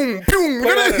go boom, boom,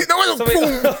 boom,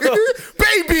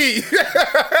 baby, Is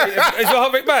your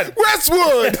heartbreak bad?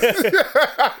 Westwood.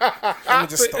 Let me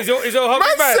just stop. Is your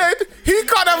heartbreak Man bad? said he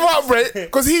can't have heartbreak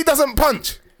because he doesn't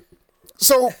punch.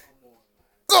 So,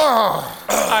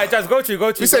 Alright, Jazz, go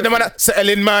to. you said the man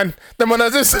settling, man. The man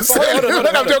just settling. hold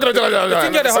on. I'm joking. think you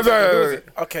had a heartbreak,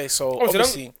 Okay, so Obviously,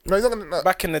 obviously, No, he's not gonna.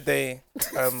 back in the day,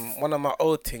 one of my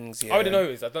old things, yeah. I already know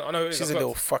who it is. I know who it is. She's a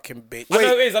little fucking bitch. I know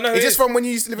who it is. I know who it Is this is. from when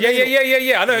you used to live in Yeah.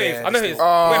 England? I know who it is. Yeah, I know who it is. Wait,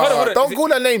 it's hold on. Don't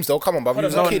call her names though. Come on, bruv. You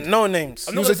was a kid. No names.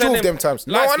 I'm You not was a gonna say dwarf name. them times.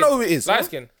 No, Light I skin. know who it is. Light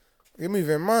skin. You're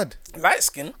moving mad. Light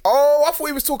skin. Oh, I thought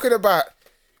he was talking about.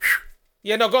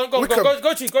 Yeah, no, go to. No,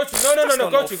 go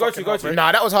to. Go to.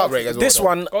 Nah, that was heartbreak as well. This though.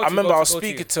 one, Go I to, remember go I to, was go to.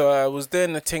 speaking to her, was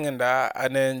doing the thing and that,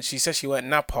 and then she said she went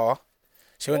Napa.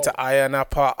 She went to Iron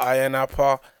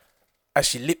Napa, and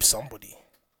she lipped somebody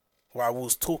while we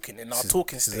was talking in our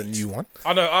talking This is a stage. new one.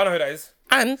 I know who that is.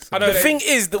 And I know the that thing is.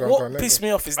 is that Go on, what let pissed go.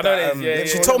 me off is I know that that is,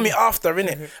 she yeah. told me after,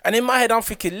 innit? And in my head, I'm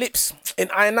thinking lips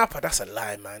in Iron Napa. That's a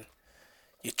lie, man.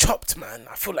 You chopped, man.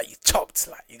 I feel like you chopped,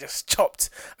 like you just chopped.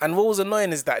 And what was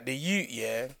annoying is that the youth,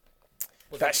 yeah,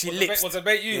 that she lipped. Was a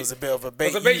bait you? It was a bit of a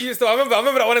bait. Was a bait you still? I remember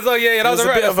that one as well. Yeah, It that was was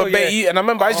a bit of a bait you, and I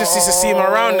remember I just used to see him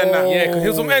around and that. Yeah, because it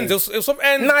was some ends. It was some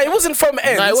ends. Nah, it wasn't from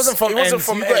ends. Nah, it wasn't from ends.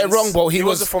 You got it wrong, bro. He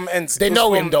wasn't was- from ends. they It was know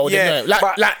from- him, though, they Yeah, know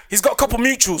him. like he's got a couple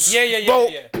mutuals. Yeah. Bro,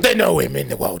 they know him in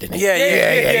the world, innit?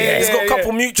 Yeah. He's got a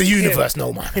couple mutuals. The universe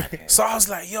know, man. So I was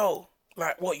like, yo,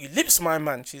 like, what, you lips my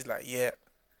man? She's like, yeah.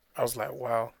 I was like,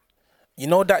 wow. You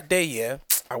know that day, yeah,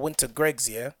 I went to Greg's,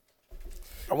 yeah?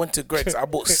 I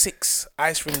bought 6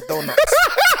 ice cream donuts.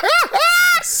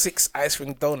 6 ice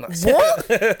cream donuts. What?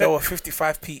 They were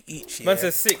 55p each, yeah? Man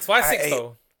says 6. Why 6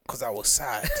 though? Because I was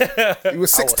sad. It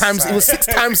was six was times. sad. It was 6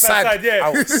 times sad. Yeah. I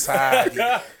was sad,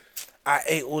 yeah. I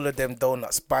ate all of them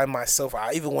donuts by myself.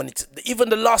 I even wanted to, even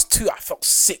the last 2, I felt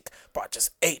sick, but I just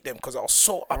ate them because I was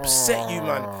so upset, you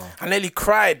man. I nearly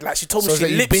cried. Like she told me she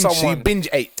lipped someone. So you binge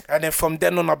ate. And then from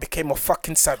then on, I became a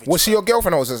fucking savage. Was she your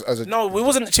girlfriend or was as a? No, it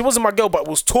wasn't. She wasn't my girl, but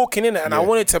was talking in it, and I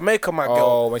wanted to make her my girl.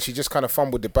 Oh, when she just kind of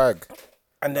fumbled the bag.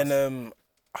 And then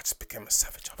I just became a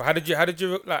savage. But how did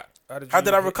you like? How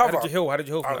did I recover? How did you heal? How did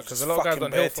you heal from that? Because a lot of guys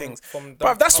don't heal from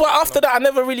But that's why after that I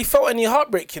never really felt any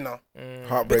heartbreak, you know.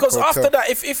 Heartbreak. Because after that,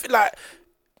 if like,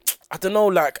 I don't know,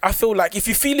 like I feel like if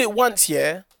you feel it once,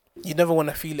 yeah, you never want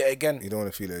to feel it again. You don't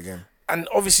want to feel it again. And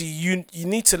obviously you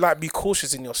need to like be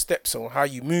cautious in your steps on how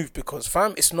you move because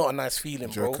fam, it's not a nice feeling,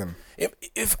 bro.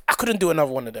 If I couldn't do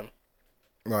another one of them.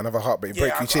 No, another heartbreak.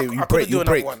 Yeah,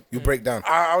 You break down.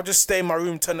 I'll just stay in my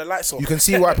room, turn the lights off. You can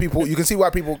see why people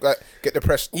get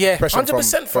depressed. Yeah, depression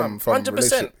 100%, from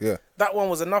 100%. Yeah, that one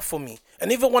was enough for me.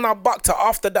 And even when I bucked her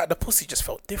after that, the pussy just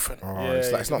felt different.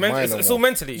 It's not mine. It's all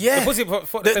mentally. Yeah,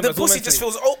 the pussy just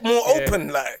feels more open.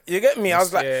 Like you get me? I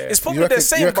was like, it's probably the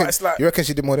same, but it's like. You reckon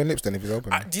she did more than lips then if it's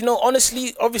open? Do you know?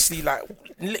 Honestly, obviously, like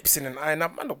lips in an eye, and I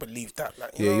don't believe that.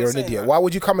 Like, you're an idiot. Like, why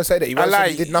would you come and say that? You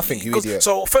did nothing. You idiot.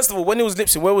 So first of all, when it was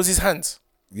lips in, where was his hands?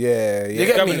 Yeah. You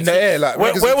get me? In the air, like,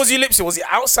 where was he lipsing? Was he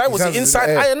outside? Was he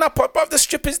inside? Iron up, bruv. The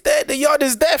strip is there. The yard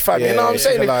is there, fam. You know what I'm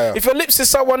saying? If your lips is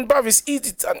someone, bruv, it's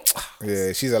easy to.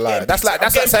 Yeah, she's a liar. That's like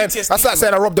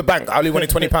saying I robbed the bank. I only wanted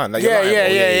 £20. Like,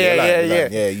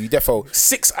 yeah. You defo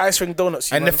 6 ice ring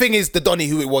donuts. And the thing is, the Donny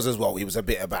who it was as well. He was a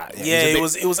bit about. It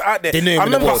was out there. I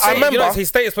remember. His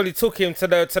status probably took him to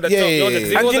the top. And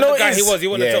you know what he was? He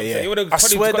wouldn't. I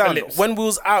swear down. When we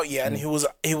was out, and he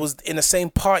was in the same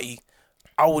party.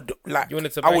 I would like.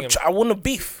 I want to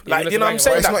beef. Like, you know what I'm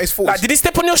saying? It's not his fault. Like, did he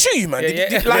step on your shoe, man?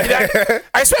 I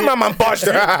expect my man barged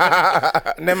you.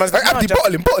 And then man's like,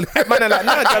 bottling. Man, like,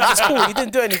 nah, Jabs, it's cool. He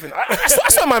didn't do anything. I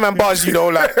swear my man barged you though.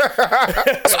 Like,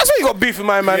 I swear you got beef with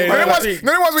my man. No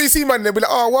one's when you see man, they'll be like,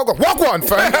 oh, Wagwan,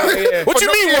 fam. What do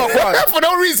you mean Wagwan? For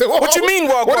no reason. What do you mean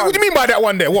Wagwan? What do you mean by that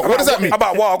one there? What does that mean?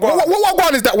 About Wagwan. What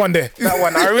Wagwan is that one there? That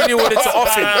one. I really wanted to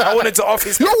off him. I wanted to off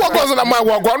his. Your Wagwan's not my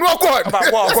Wagwan. Wagwan. About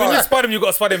Wagwan. When you spot him, you got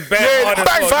to spot him bare.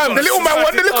 Bang, fam. The little man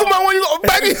one, you got to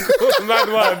bang it.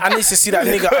 I need to see that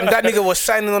nigga. And that nigga was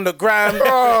shining on the gram. He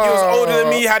was older than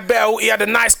me. He had a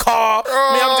nice car. Me,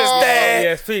 I'm just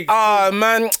there.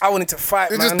 Man, I wanted to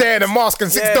fight. You're just there in a mask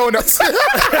and 6 donuts.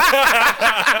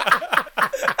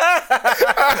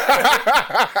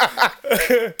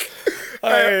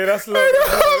 Hey, that's low.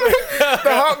 The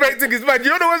heartbreak thing is mad.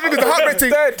 You know the worst thing is the heartbreak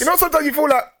thing. You know sometimes you feel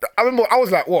like I remember I was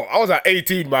like what? I was like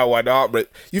 18 by one. The heartbreak.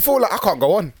 You feel like I can't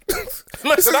go on. This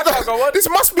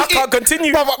must be. I can't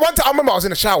continue. But one time I remember I was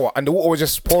in the shower and the water was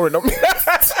just pouring on me.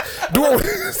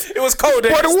 It was cold.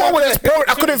 But the water was just pouring.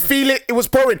 I couldn't feel it. It was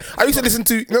pouring. I used to listen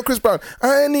to Chris Brown.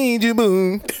 I need you,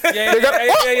 boom. Yeah.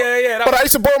 But I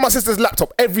used to borrow my sister's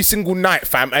laptop every single night,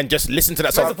 fam, and just listen to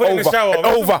that song over and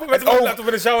over.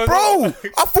 Bro,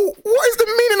 I thought, what is the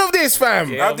meaning of this,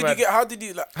 fam? Yeah, how did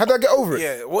I get over it?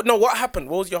 Yeah. What happened?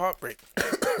 What was your heartbreak?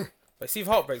 See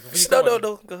heartbreak. No. Go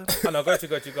on.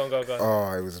 Go.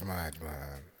 Oh, it was mad,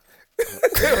 man.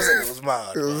 It was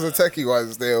mad. It was a techie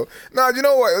one still. No, do you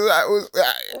know what?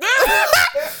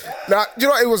 Nah, do you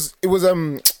know what? It was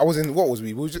I was in, what was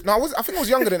we? I think I was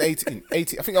younger than 18. I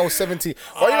think I was 17.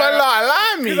 Why you man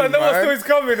lie me? Because I know what story's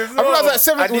coming. I think I was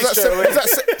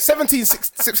like 17,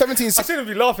 17. I shouldn't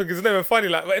be laughing because it's not even funny.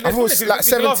 Like, I was like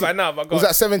 17. Right now, but was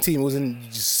at 17. Was in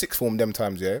sixth form them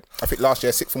times. Yeah, I think last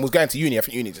year sixth form was going to uni. I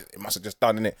think uni it must have just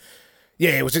done innit.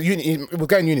 Yeah, it was just uni. It was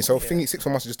going uni. So I think sixth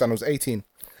form must have just done. I was 18.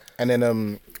 And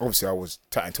then obviously I was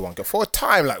chatting to one girl for a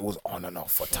time, like it was on and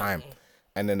off for time.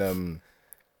 And then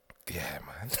yeah,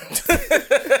 man.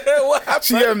 What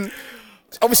happened?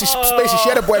 She obviously she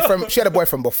had a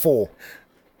boyfriend before.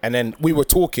 And then we were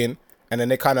talking and then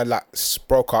they kind of like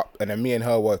broke up and then me and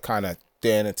her were kind of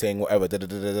doing a thing,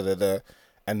 whatever.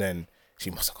 And then she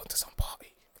must have gone to some party.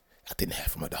 I didn't hear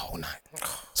from her the whole night.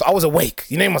 So I was awake.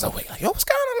 Your name was awake. Like, yo, what's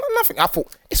going on? Nothing. I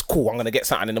thought, it's cool. I'm going to get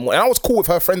something in the morning. And I was cool with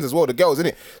her friends as well, the girls,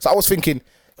 innit? So I was thinking,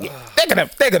 they're gonna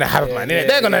have man, innit?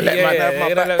 They're going to let man have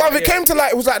my back. But it came to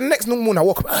like, it was like the next morning, I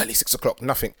woke up early, 6 o'clock,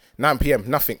 nothing. 9 p.m,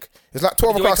 nothing. It was like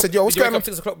 12 o'clock. I said, yo, what's going on?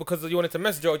 6 o'clock because you wanted to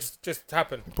message her or just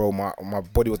happened? Bro, my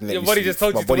body wasn't letting me Your body sleep. just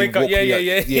told My you to body wake up.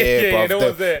 Yeah,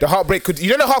 bro. The heartbreak could, you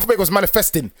know, the heartbreak was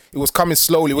manifesting. It was coming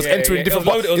slowly. It was entering different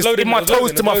parts. It was in my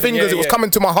toes to my fingers. It was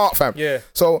coming to my heart, fam. Yeah.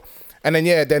 So, and then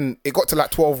then it got to like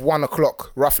 12, 1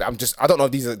 o'clock roughly. I don't know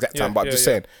if these are the exact time, but I'm just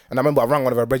saying. And I remember I rang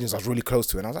one of her brethren I was really close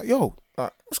to, and I was like, "Yo,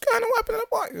 what's going on? What happened in the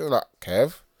party?" He was like,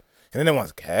 "Kev," and then there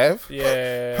was Kev.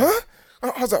 Yeah. Huh?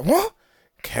 I was like, "What?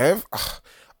 Kev?"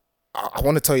 I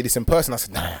want to tell you this in person. I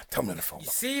said, nah, tell me on the phone. You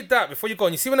see that before you go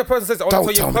on. You see when the person says, I want Don't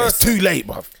to tell you tell in me. It's person. too late,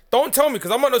 bruv. Don't tell me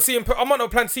because I might not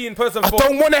plan to see you in person. I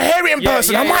don't want to hear it in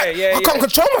person. I can't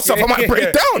control myself. I might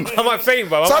break down. I might faint,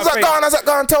 bro. So I was like,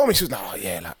 go and tell me. She was like, oh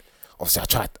yeah, like obviously I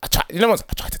tried. You know what?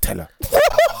 I tried to tell her.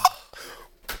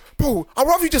 Bro, I'd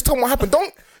rather you just tell me what happened.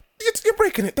 You're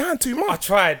breaking it down too much. I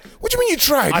tried. What do you mean you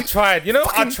tried? I tried. You know,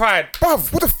 I tried.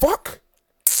 Bruv, what the fuck?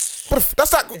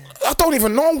 That's like, I don't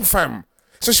even know, fam.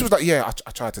 So she was like, yeah,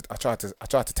 I tried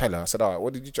to tell her. I said, all right,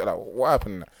 what did you try? Like, what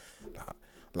happened?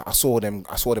 Like I saw them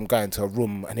go into a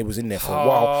room and he was in there for a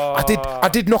while. I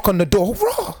did knock on the door.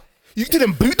 Raw. You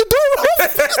didn't boot the door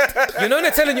off. You know,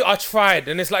 they're telling you I tried,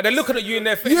 and it's like they're looking at you in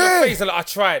their face and like I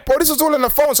tried. Bro, this was all on the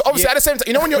phone. So obviously at the same time,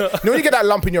 you know when you get that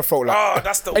lump in your throat, like, Oh,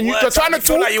 that's the and worst. you're trying to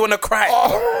feel talk, like you want to cry.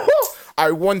 Oh,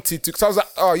 I wanted to, because I was like,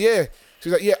 oh yeah. She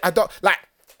was like, yeah, I don't like.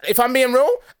 If I'm being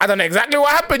real, I don't know exactly what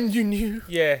happened. You knew.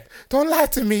 Yeah. Don't lie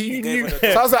to me. You knew. So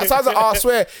I was like, oh, I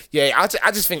swear. Yeah,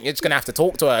 I just think you're just gonna have to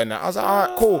talk to her. And I was like, all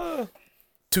right, cool.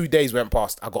 2 days went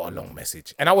past. I got a long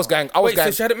message, and I was going.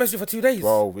 So she hadn't messaged you for 2 days.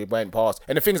 Bro, we went past.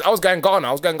 And the thing is, I was going Ghana.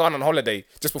 on holiday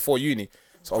just before uni.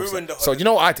 So you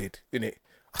know what I did, innit?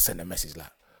 I sent a message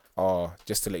like, oh,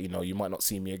 just to let you know, you might not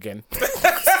see me again.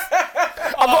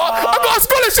 I got a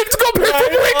scholarship to go play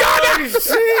football in Ghana.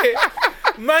 Shit.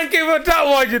 Man gave her that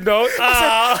one, you know.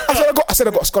 I said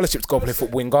I got a scholarship to go play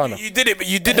football in Ghana. You did it, but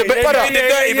you did the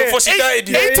dirty before she dirtied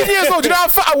you. 18 years old, you know how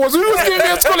fat I was? Who was giving me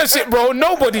a scholarship, bro?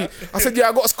 Nobody. I said, yeah,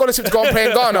 I got a scholarship to go and play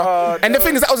in Ghana. And the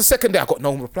thing is, that was the second day. I got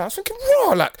no reply. I was thinking,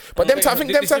 raw, like. But them times, I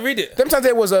think them times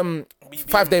there was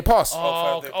 5 day pass.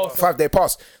 5 day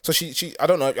pass. So she, I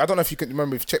don't know if you can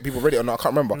remember if people read it or not. I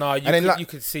can't remember. No, you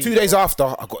could see. 2 days after,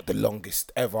 I got the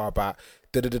longest ever about.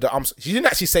 She didn't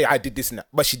actually say I did this and that,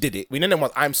 but she did it. We know them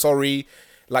was, I'm sorry.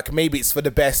 Like, maybe it's for the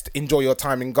best. Enjoy your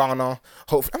time in Ghana.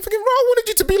 Hopefully. I'm thinking, bro, I wanted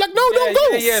you to be like, no, don't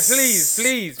go. Yeah,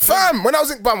 please. Fam, when I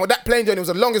was in Ghana, that plane journey was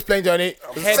the longest plane journey.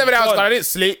 It was 7 hours, I didn't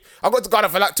sleep. I got to Ghana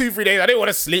for like 2-3 days. I didn't want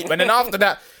to sleep. And then after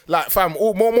that, like, fam,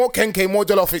 more kenke, more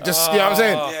jollof. It just, you know what I'm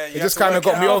saying? Yeah, it just kind of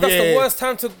got me over. That's the worst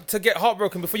time to get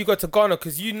heartbroken before you go to Ghana,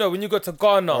 because you know when you go to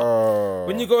Ghana,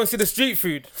 when you go and see the street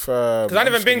food. Because I've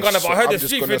never been Ghana, but I heard the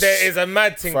street food there is a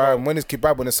mad thing. Fam, when is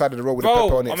kebab on the side of the road with the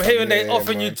pepper on it? I'm hearing they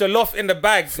offering you jollof in the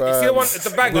bag. You see the one,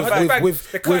 the bag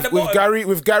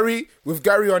with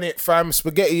Gary on it, fam,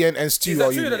 spaghetti and stew. Is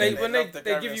that true that when they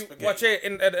give you watch it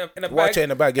in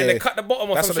a bag, yeah, and they cut the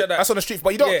bottom or some shit like that? That's on the street,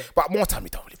 but you don't. But more time you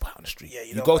don't really buy it on the street. Yeah,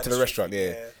 you go to the restaurant.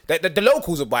 Yeah, the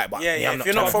locals will buy it, but yeah, I'm if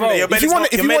you're not not from there, your belly's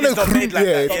not made like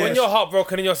that. But when you're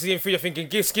heartbroken and you're seeing food, you're thinking,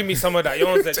 give me some of that. You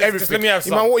know what I'm saying? Just let me have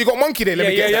some. You got monkey there? Let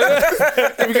me get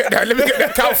that. Let me get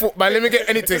that cow foot, man. Let me get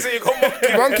anything.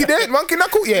 Monkey there? Monkey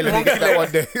knuckle? Yeah, let me get that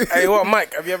one there. Hey, what,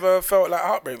 Mike? Have you ever felt like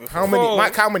heartbreak before? How many?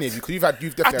 Mike, how many have you? Because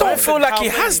you've definitely. I don't feel like he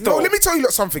has though. No, let me tell you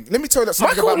something. About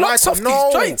Michael.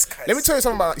 No, let me tell you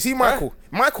something about. See, Michael.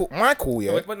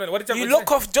 Yeah. You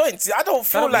lock off joints. I don't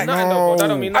feel like.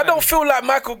 I don't feel like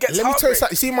Michael gets. Let me tell you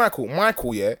something. See,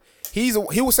 Michael, yeah. He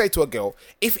will say to a girl,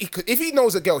 if he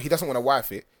knows a girl, he doesn't want to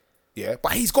wife it, yeah.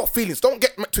 But he's got feelings. Don't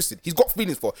get twisted. He's got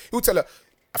feelings for her. He'll tell her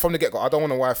from the get go, I don't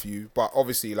want to wife you, but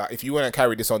obviously, like, if you want to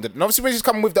carry this on, and obviously when she's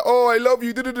coming with the, oh, I love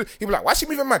you, he'll be like, why is she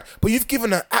moving mad? But you've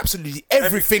given her absolutely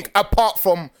everything apart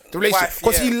from the relationship,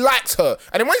 because he likes her.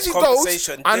 And then when she goes,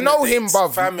 I know him,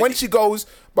 bruv. Family. When she goes,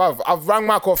 bruv, I've rang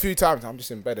Michael a few times. I'm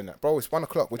just in bed and that, bro. It's 1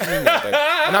 o'clock. What do you mean you're in bed?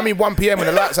 And I mean 1 p.m. when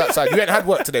the lights outside. You ain't had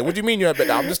work today. What do you mean you're in bed?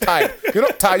 I'm just tired. You're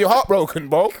not tired. You're heartbroken,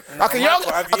 bro. I can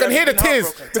hear the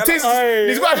tears. The tears.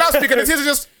 He's got a loudspeaker. The tears are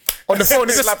just on the phone.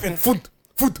 It's just slapping.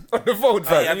 Food on the phone,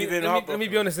 fam. Let me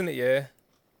be honest, innit, yeah?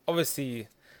 Obviously,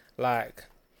 like,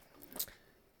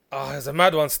 it's a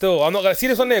mad one still. I'm not going to see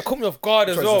this one there. Caught me off guard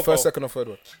as well, the first, second or third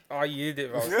one? Oh, you did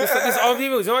it, bro. This you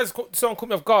know why this song caught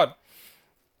me off guard?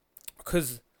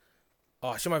 Because,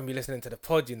 she might be listening to the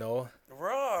pod, you know.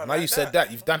 Bro, now you said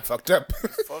that, you've done fucked up.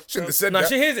 Shouldn't have said that. No,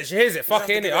 she hears it. Fuck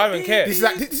it, innit? I don't even care. This is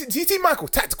like, do you see Michael?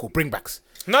 Tactical bringbacks.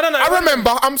 No. I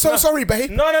remember. I'm so sorry, babe.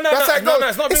 No. That's how it goes.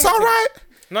 It's not. It's all right.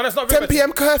 No, that's not 10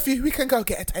 p.m. curfew. We can go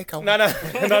get a takeout. No.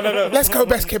 Let's go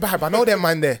best kebab. I know them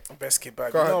man there. Best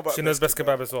kebab. She knows best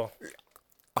kebab as well.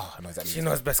 Oh, I know exactly. She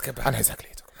knows best kebab. I know exactly.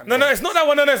 No, it's not that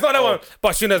one. No, it's not that one.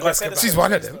 But she knows best kebab. She's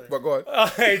one of them. But go on.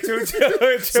 Hey, chill.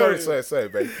 Sorry,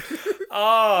 babe.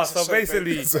 So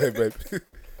basically, sorry, babe.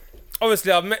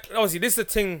 Obviously, this is the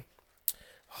thing.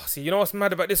 See, you know what's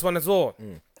mad about this one as well?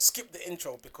 Skip the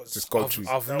intro because just go through.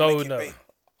 I've known her.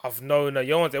 You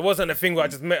know, it wasn't a thing where I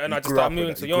just met her and I just started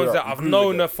moving. So you know, I've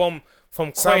known her from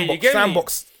Quay. You get me?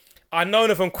 I known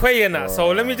her from Quay and that. So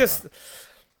let me just.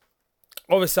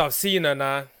 Obviously, I've seen her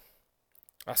now.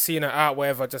 I seen her out,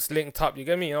 wherever, just linked up, you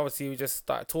get me? And obviously we just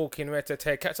started talking,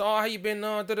 catch, oh, how you been?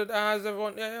 How's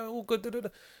everyone? Yeah, all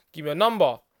good. Give me a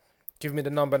number. Give me the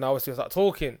number, and obviously we start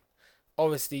talking.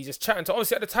 Obviously just chatting. So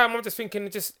obviously at the time I'm just thinking,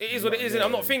 it is what it is.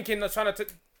 I'm not thinking of trying to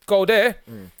go there.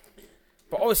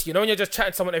 But obviously, you know, when you're just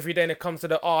chatting to someone every day and it comes to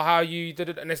the, oh, how you,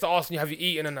 and they start asking you, have you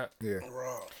eaten and that. Yeah.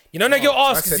 You know, when they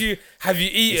asks you, have you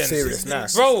eaten? It's serious now.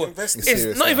 Bro,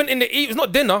 it's not even in the it's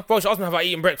not dinner. Bro, she asked me, have I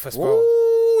eaten breakfast, bro?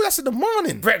 Ooh, that's in the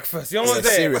morning. Breakfast, you know what I'm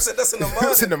saying? Serious. I said that's in the morning.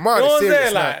 That's in the morning. You know what I'm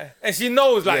Serious saying? now. Like, and she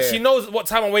knows, like, she knows what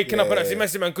time I'm waking up and that. She Yeah.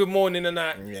 messaged me, man, good morning and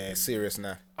that. Yeah, serious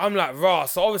now. I'm like, raw.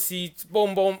 So obviously,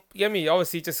 boom, boom, you get me?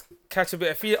 Obviously, just catch a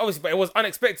bit of feeling. Obviously, but it was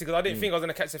unexpected because I didn't think I was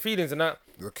going to catch the feelings and that.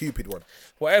 The Cupid one.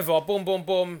 Whatever, boom, boom,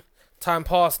 boom. Time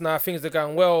passed now, things are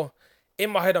going well. In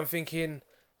my head, I'm thinking,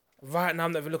 right now,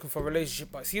 I'm not even looking for a relationship.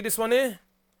 But see this one here?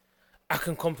 I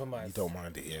can compromise. You don't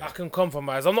mind it, yeah. I can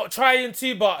compromise. I'm not trying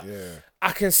to, but Yeah.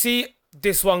 I can see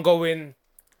this one going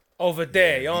over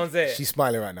there. You know what I'm saying? She's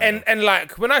smiling right now. And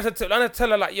like, when I tell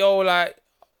her, like, yo, like,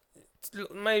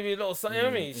 maybe a little something, you know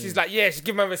what I mean? She's like, yeah, she's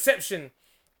giving my reception,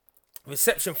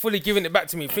 fully giving it back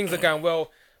to me. Things are going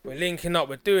well. We're linking up.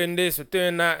 We're doing this. We're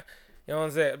doing that. You know what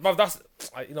I'm saying? But that's,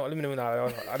 you know, let me know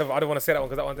now. I don't want to say that one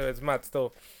because that one there is mad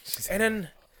still. And then,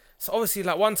 so obviously,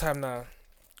 like one time now,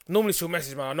 normally she'll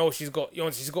message me. I know she's got, you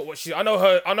know, she's got what she. I know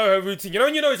her routine. You know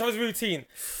when you know each other's routine,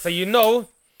 so you know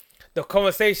the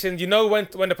conversation. You know when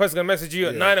the person's gonna message you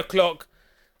at 9 o'clock.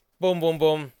 Boom, boom,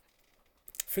 boom.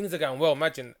 Things are going well.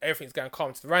 Imagine everything's going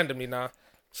calm. Just randomly now,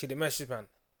 she didn't message, man.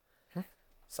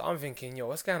 So I'm thinking, yo,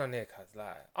 what's going on here, cuz?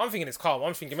 Like, I'm thinking it's calm.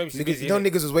 I'm thinking maybe she's busy. You know,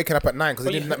 niggas was waking up at 9 because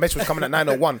But they didn't message was coming at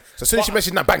 9:01. So as soon as she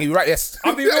messaged, bang, you right, yes.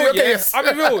 I'll be real, Okay, yeah. yes. I'll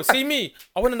be real. See me.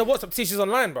 I went on the WhatsApp to see she's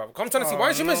online, bro. I'm trying to see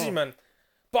why is she messaging, man.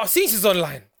 But I've seen she's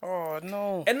online. Oh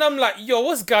no. And I'm like, yo,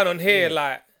 what's going on here?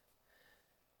 Like,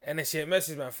 and then she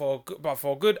messaged, man, for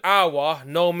a good hour,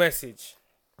 no message.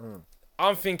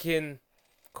 I'm thinking,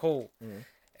 cool.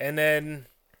 And then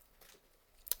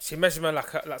she messaged me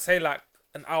like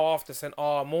an hour after, saying,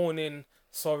 oh, morning,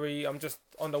 sorry, I'm just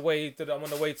on the way. I'm on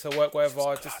the way to work,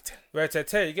 whatever. Just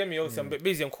you get me? Obviously, I'm a bit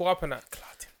busy. I'm caught up in that.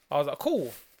 I was like,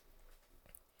 cool.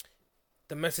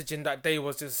 The messaging that day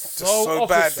was just so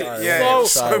opposite. bad. Yeah,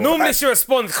 so normally bad. she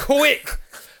responds quick,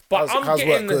 but How's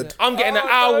work good? I'm getting an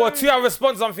hour, 2 hour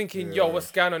response. I'm thinking, yo,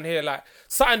 what's going on here? Like,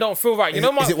 something don't feel right. You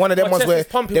know, Is it one of them my ones chest where is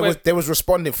pumping they was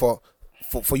responding for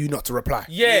you not to reply?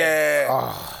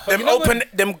 yeah. Them you know open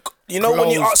them. You know when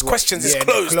you Closed ask questions, it's yeah,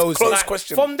 closed. closed. Closed Like,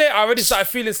 question. from there, I already started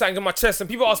feeling something in my chest, and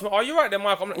people ask me, "Are you right there,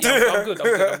 Mike?" I'm like, yeah, I'm good.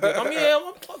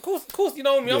 Of course, you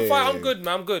know me. I'm fine. I'm good,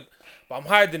 man. I'm good. But I'm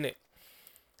hiding it.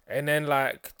 And then,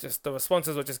 like, just the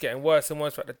responses were just getting worse and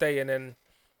worse throughout the day. And then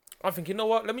I'm thinking, you know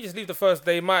what? Let me just leave the first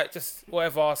day. Might just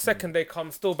whatever. Second day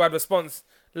comes, still bad response.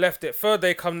 Left it. Third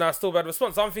day come now, still bad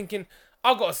response. So I'm thinking,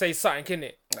 I gotta say something,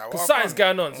 innit? Because something's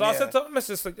going on. So I said to her,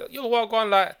 message, like, yo, what going?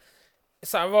 Like, is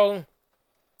something wrong?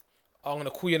 I'm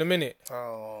gonna call you in a minute.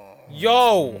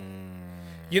 Yo,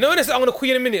 you know when I said I'm gonna call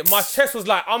you in a minute, my chest was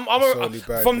like,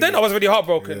 bad, from then I was already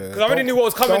heartbroken because I already knew what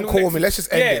was coming. Don't call next. me. Let's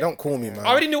just end it. Don't call me, man.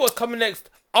 I already knew what was coming next.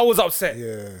 I was upset.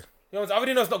 Yeah. You know, I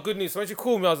already know it's not good news. So when she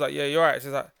called me, I was like, yeah, you're right.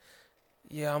 She's like,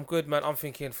 yeah, I'm good, man. I'm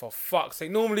thinking, for fuck's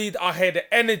sake. Normally I hear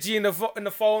the energy in the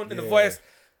phone, in the voice.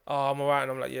 Oh, I'm alright.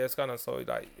 And I'm like, yeah, what's going on? So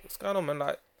like, what's going on, man?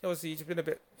 Like, obviously you've been a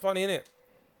bit funny, innit?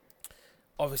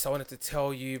 Obviously I wanted to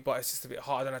tell you, but it's just a bit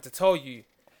hard. I don't have to tell you.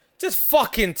 Just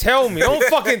fucking tell me. Don't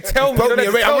fucking tell me. Broke me Don't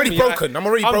already. I'm already me. broken. I'm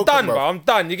already broken, done, bro. I'm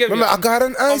done. You get me? Remember, I got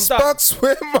an I'm done. icebox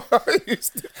swimmer. I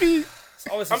used to be.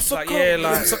 Obviously, I'm she's so like, cold. yeah,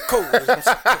 like, I'm so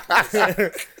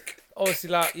cold. obviously,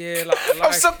 like, yeah, like,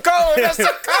 I'm so cold. I'm so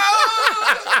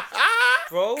cold.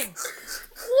 bro.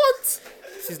 What?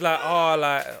 She's like, oh,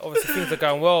 like, obviously things are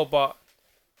going well, but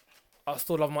I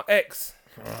still love my ex.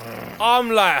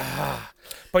 I'm like,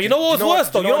 but you know what's worse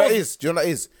though? Do you know what that is? Do you know what that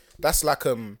is? That's like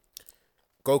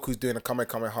Goku's doing a Kame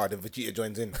hard and Vegeta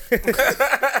joins in.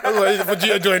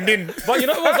 Vegeta joined in. But you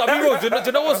know what? I'll be real. Do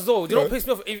you know what's though? Do you know what pissed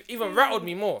me off? Even rattled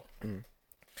me more.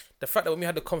 The fact that when we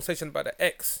had the conversation about the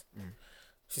ex,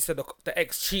 she said the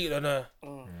ex cheated on her.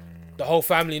 The whole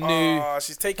family knew. Oh,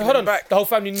 she's taking Hold it on. back. The whole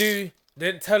family knew.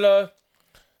 They didn't tell her.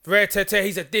 Rare Tete,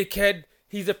 he's a dickhead.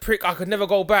 He's a prick. I could never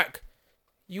go back.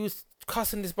 You was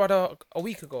cussing this brother a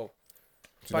week ago.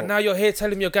 But now you're here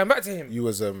telling me you're going back to him. You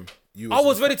was I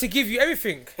was ready to give you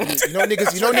everything. You know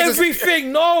niggas.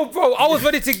 Everything. No, bro. I was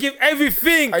ready to give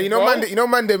everything. You know,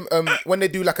 man, them when they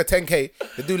do like a 10K,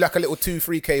 they do like a little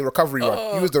 2-3K recovery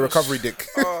one. You was the recovery dick.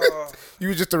 You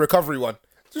was just the recovery one.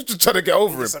 Just trying to get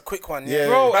over It's him. a quick one, Yeah.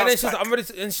 Bro, and then Bounce she's like, back. I'm ready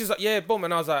to, and she's like, yeah, boom.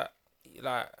 And I was like,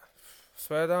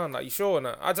 Swear down, like, you sure? And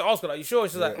I had to ask her, like, you sure?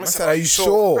 She's like, I said, are you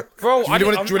sure? Bro, do you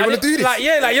really want to do this? Like,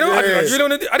 yeah, like, you know, I didn't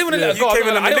want to let her go. I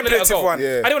didn't want to let her go. One. I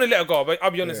didn't want to let her go, but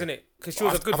I'll be honest, innit? Because she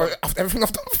was a good one. After everything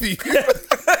I've done for you. Do you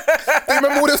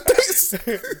remember all those days?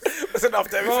 Listen,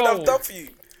 after everything I've done for you.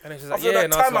 And then she's like, after yeah,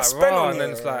 and I was like, on and then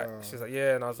it's like, she's like,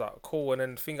 yeah, and I was like, cool.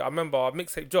 And then I remember our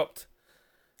mixtape dropped.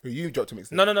 You dropped a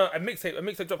mixtape? No, a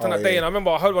mixtape dropped on that day, and I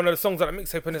remember I heard one of the songs on that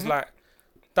mixtape, and it's like,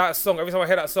 that song, every time I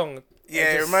hear that song,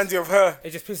 it reminds you of her. It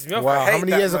just pisses me off. Wow, how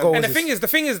many years ago was this? And the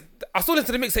thing is, I still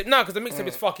listen to the mixtape now because the mixtape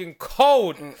is fucking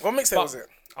cold. What mixtape was it?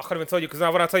 I can't even tell you because now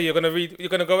when I tell you, you're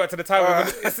gonna go back to the time.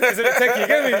 It's a bit techie, you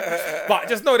get me? But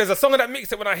just know there's a song on that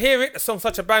mixtape. When I hear it, the song's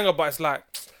such a banger, but it's like,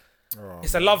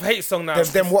 it's a love-hate song now.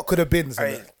 Then what could have been?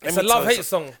 It's a love-hate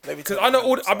song. Because I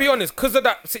know I'll be honest, because of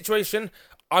that situation,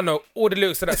 I know all the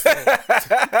lyrics to that song.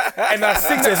 And I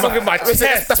sing that song in my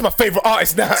chest. That's my favourite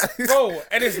artist now. Bro,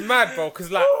 and it's mad, bro,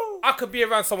 because like, I could be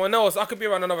around someone else, I could be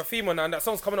around another female now, and that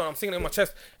song's coming on, I'm singing it in my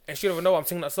chest, and she don't even know I'm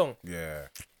singing that song. Yeah.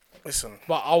 Listen.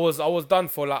 But I was done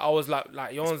for, like, I was like,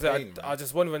 you know what I'm saying? I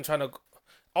just wasn't even trying to,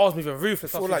 I was moving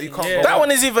ruthless. I feel like you can't go that one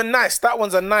is even nice. That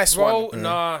one's a nice bro, one.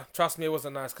 nah, trust me, it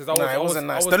wasn't nice. Cause it wasn't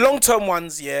nice. The long-term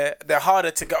ones, yeah, they're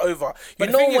harder to get over. But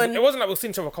you know when... It wasn't like we were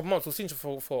seeing each other for a couple months, we were seeing each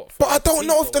other for but I don't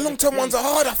know if the long-term ones are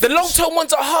harder. The long-term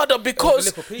ones are harder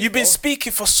because you've been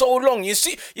speaking for so long. You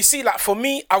see, like, for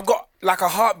me, I've got, like, a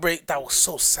heartbreak that was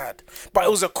so sad. But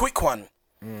it was a quick one.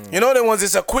 You know the ones,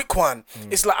 it's a quick one.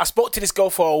 It's like, I spoke to this girl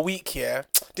for a week, yeah.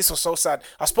 This was so sad.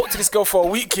 I spoke to this girl for a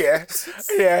week, yeah.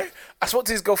 Yeah. I spoke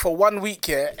to this girl for 1 week,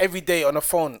 yeah, every day on the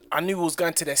phone. I knew we was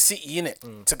going to their city,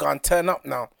 innit, to go and turn up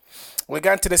now. We're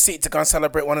going to the city to go and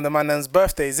celebrate one of the man's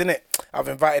birthdays, innit? I've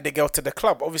invited the girl to the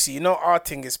club. Obviously, you know our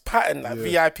thing is pattern, like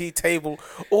VIP table,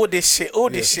 all this shit,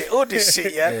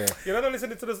 yeah? You're not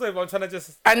listening to the story, but I'm trying to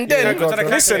just... And then,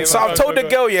 listen, so I've told the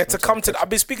girl, yeah, to come to... I've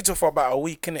been speaking to her for about a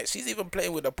week, innit? She's even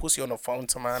playing with her pussy on the phone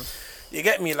to man. You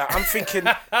get me? Like, I'm thinking,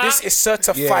 this is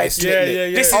certified. Yeah.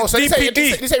 This is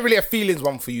DPD. This ain't really a feelings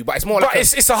one for you, but it's more like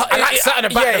it's a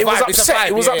it was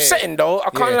upsetting. It was upsetting though. I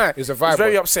can't lie. It's a vibe. It's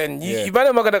very upsetting. You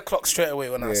better not get a clock straight away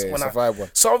when I vibe one.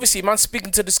 So obviously, man,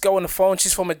 speaking to this girl on the phone.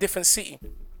 She's from a different city.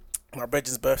 My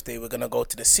brethren's birthday, we're gonna go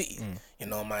to the city. You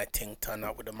know, my thing, turn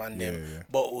up with the man name,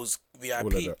 bottles,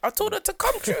 VIP. I told her to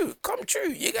come true.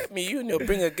 You get me? You know,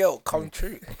 bring a girl, come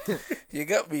true. You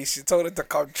get me? She told her to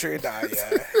come true now,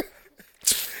 yeah.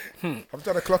 I'm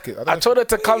trying to clock it. I told her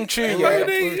to come true, yeah.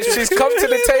 She's come to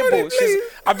the table.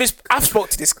 I've spoke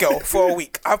to this girl for a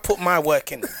week. I've put my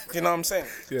work in. You know what I'm saying?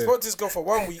 Spoke to this girl for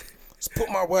 1 week. Just put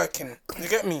my work in. You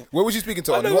get me? Where was you speaking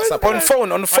to? On WhatsApp? On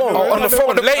the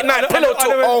phone. Late night pillow talk.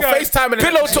 Oh, FaceTime.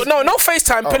 Pillow talk. No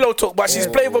FaceTime. Pillow talk. But she's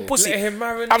playing with pussy.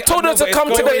 I've told her to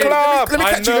come to the club. Let me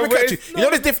catch you.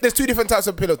 You know there's two different types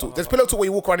of pillow talk. There's pillow talk where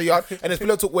you walk around the yard, and there's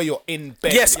pillow talk where you're in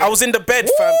bed. Yes, I was in the bed,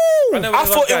 fam. I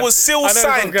thought it was still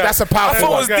signed. That's a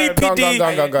powerful one. I thought it was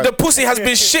DPD. The pussy has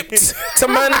been shipped to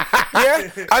man.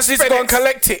 Yeah, I just need to go and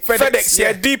collect it. FedEx.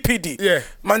 Yeah, DPD. Yeah,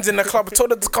 man's in the club. I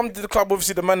told her to come to the club.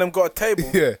 Obviously, the man them got a table.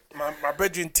 Yeah. My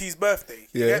brethren T's birthday.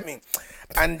 You get me?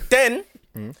 And then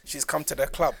she's come to the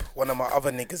club. One of my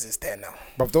other niggas is there now.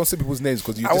 But don't say people's names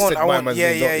because you just said my man's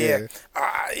name. Yeah.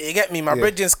 You get me? My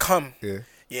brethren's come.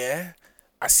 Yeah.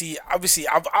 I see. Obviously,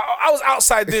 I was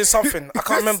outside doing something. I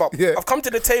can't remember. I've come to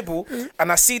the table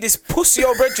and I see this pussy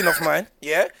old brethren of mine.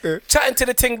 Yeah. Chatting to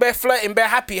the thing, bare flirting, bare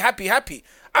happy.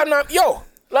 And I'm yo.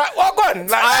 Like, what gone?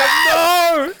 Like, I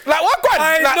know. Like, what gone?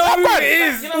 I like, know what gone? It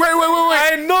is. Wait.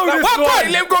 I know like, this what one.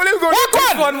 Gone? Let go.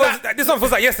 What gone? This one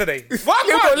was like yesterday.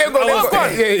 What let go.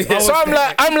 Yeah. So I'm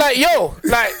like, yo,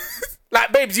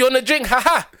 like, babes, you on a drink?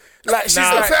 Haha. Like,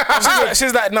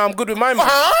 she's like, no, I'm good with my man.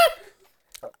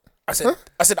 I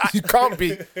said, you can't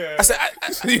be. I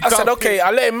said, okay,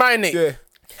 I'll let him marinate. Yeah.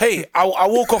 Hey, I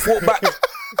walk back.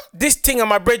 This thing and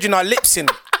my brethren are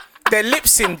lip-sync. They're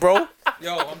lip-sync, bro.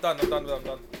 Yo, I'm done.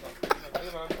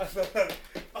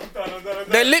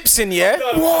 They're lip-sync, yeah?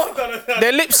 What?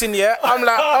 They're lip-sync, yeah? I'm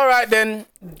like, all right then.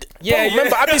 Yeah,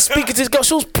 remember, I've been speaking to this girl.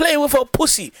 She was playing with her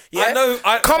pussy. Yeah? I know.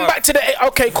 Come back to the...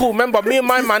 Okay, cool. Remember, me and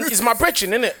my man is my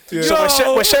brethren, innit? Yeah.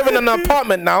 So we're sharing an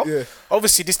apartment now. Yeah.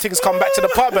 Obviously, this thing's come back to the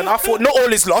apartment. I thought, not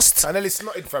all is lost. And then it's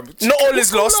not in family. Not all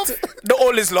is lost. Not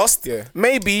all is lost. Yeah.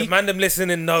 Maybe... The man them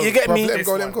listening, no. You get me? Let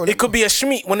him go. It could be a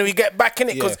schmeat when we get back in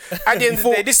it. Because at the end of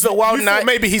the day, this is a wild night.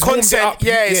 Maybe he's content.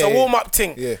 Yeah, it's a warm-up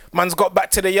thing. Yeah. Man's got back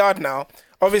to the yard now.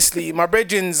 Obviously, my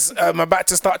brethren's about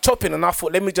to start chopping, and I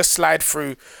thought, let me just slide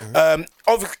through.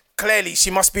 Because clearly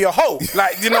she must be a hoe.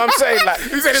 Like, you know what I'm saying? Like,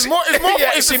 You said it's more.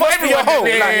 she must be a hoe.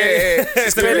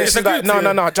 It's Clearly, she's like,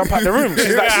 no, jump out the room.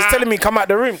 She's like, she's telling me come out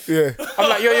the room. Yeah. I'm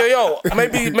like, yo.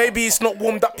 Maybe it's not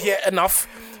warmed up yet enough.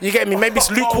 You get me? Maybe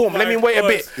it's lukewarm. Let me wait a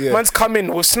bit. Yeah. Man's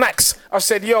coming with snacks. I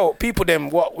said, yo, people,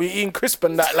 them, what? We eating crisp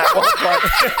and that. Like, what?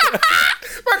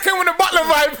 Man came with a butler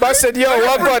vibe. But I said, yo,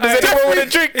 what God? Does anyone want to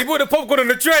drink? He put the popcorn on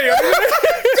the tray.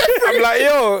 I'm like,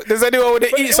 yo, does anyone want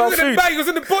to eat some food? It was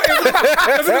in the pot. It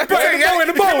was in the pot. In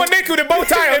the bowl. Naked with a bow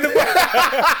tie on the bowl.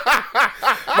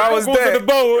 Man was there. The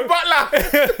bowl.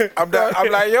 Butler. I'm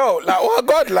like, yo, like, what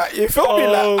God? Like, you feel me?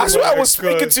 Like, I swear I was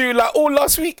speaking to you like all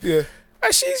last week. Yeah.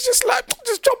 And she's just like,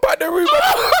 just jump out the room.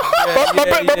 My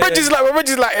Bridget's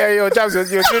like, hey, yo, Jams, you're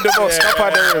doing the most. Jump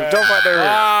out the room. Jump out the room.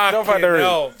 Jump out the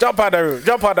room. Jump out the room.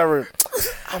 Jump out the room.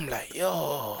 I'm like,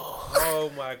 yo.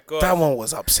 Oh my God. That one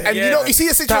was upset. And you see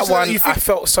a situation that one, you think, I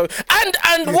felt so.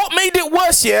 And what made it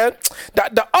worse,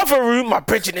 that the other room, my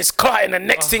Bridget is crying the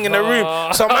next thing in the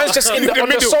room. So man's just on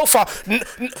the sofa,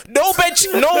 no bench,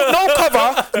 no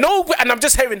cover, and I'm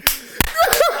just hearing.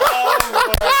 Oh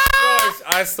my gosh!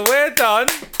 I swear, Don.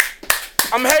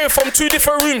 I'm hearing from 2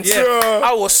 different rooms. Yeah.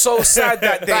 I was so sad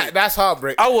that day. that's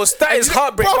heartbreak. That is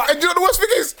heartbreak. Bro, and you know the worst thing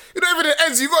is, you know, even it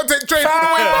ends, you got to take train all the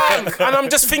way back. And I'm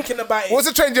just thinking about it. What's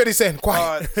the train journey saying?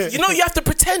 Quiet. You know, you have to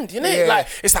pretend, you know? Yeah. Like,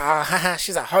 it's like,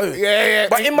 she's a hoe. Yeah.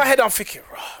 But in my head, I'm thinking,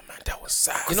 man, that was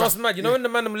sad. You know what's mad? You know when the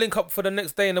man them link up for the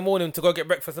next day in the morning to go get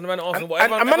breakfast and the man asking what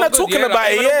and man are talking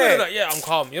about it, yeah. Yeah, I'm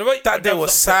calm. You know what? That day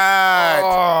was sad.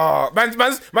 Oh,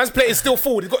 man's plate is still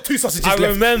full. He's got 2 sausages I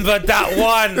left. remember that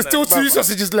one. There's still 2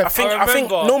 sausages left. I think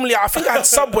normally I had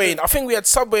Subway. I think we had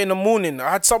Subway in the morning.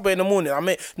 I had Subway in the morning.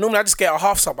 Normally I just get a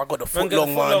half sub. I got the foot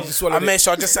long one. I made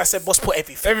sure I said, boss, put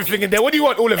everything in there. What do you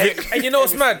want? All of it. And you know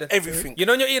what's mad? Everything. You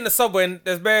know when you're eating the Subway and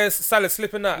there's bare salad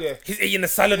slipping out? Yeah. He's eating the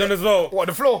salad on as well. What,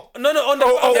 the floor? No, on the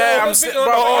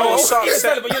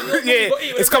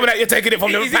It's coming out. You're taking it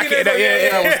from the packet.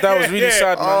 That was really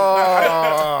sad, man.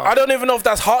 I don't even know if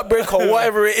that's heartbreak or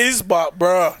whatever it is, but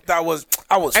bruh, I was.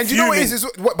 And do you know what it is?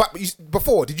 But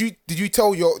before, did you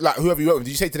tell your whoever you were with?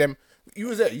 Did you say to them? You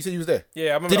was there. You said you was there.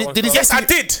 Yeah, I remember. Yes, I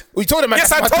did. We told him.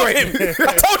 Yes, I told him.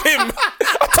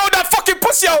 I told that fucking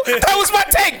pussy out. That was my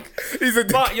thing.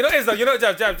 But you know what it is though. You know,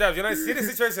 Jabs. You know, see the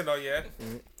situation though, yeah.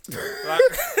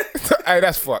 Hey,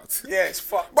 that's fucked. Yeah, it's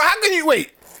fucked. But how can you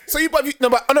wait? So but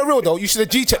on a real though, you should have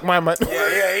G-checked my man.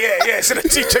 Yeah. Should have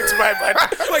G-checked my man.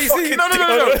 Wait, you see? No.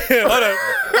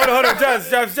 Hold on, Jabs.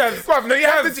 Bruv, no, you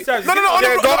have to. No.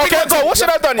 Go. What should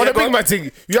I have done? On the big man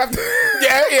thing, you have to.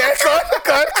 Yeah. Go.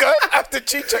 I have to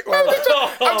G-check my man.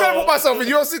 I'm trying to put myself in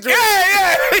your situation.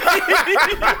 Yeah.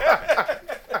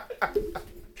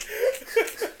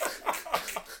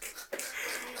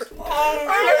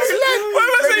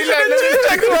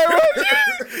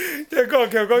 Yeah, go on.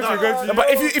 But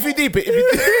if you deep it,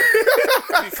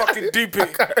 You fucking deep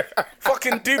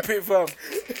it, fam.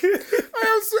 I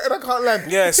am sweating, I can't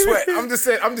land. Yeah, sweat. I'm just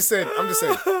saying.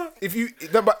 If you,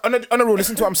 but on a rule,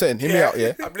 listen to what I'm saying. Hear me out,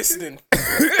 yeah. I'm listening.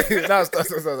 No,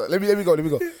 let me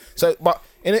go. So, but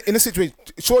in a situation,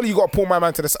 surely you got to pull my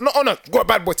man to the side. No, got a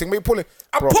bad boy thing. But you pull him.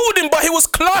 I pulled him, but he was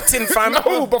clarting, fam.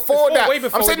 No, before that. Way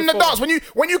before, I'm saying in the dance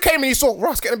when you came and you saw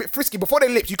Ross getting a bit frisky before their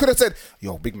lips, you could have said,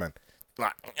 "Yo, big man."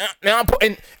 Like, now I'm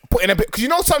putting a bit, because you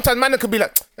know sometimes man could be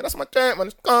like, yeah, that's my joint, man,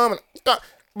 it's calm,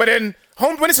 but then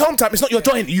when it's home time, it's not your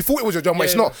joint. You thought it was your joint, but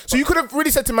it's not. So you could have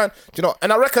really said to man, do you know?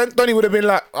 And I reckon Donnie would have been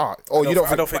like, you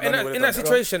don't think. In that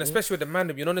situation, especially with the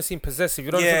man, you don't seem possessive.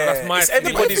 You don't think that's my. It's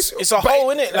everybody's. It's a hole,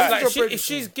 innit? Like if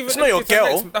she's giving, it's not your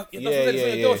girl.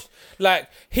 Yeah. Like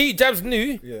Jabs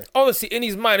knew. Obviously, in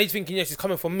his mind, he's thinking, yeah, she's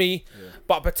coming for me,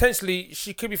 but potentially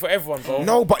she could be for everyone, bro.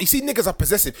 No, but you see, niggas are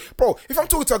possessive, bro. If I'm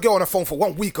talking to a girl on the phone for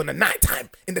 1 week in the night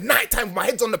time, my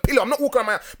head's on the pillow. I'm not walking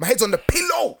around. My head's on the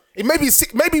pillow. It may be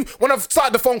sick. Maybe when I've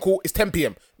started the phone call, it's 10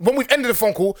 p.m. When we've ended the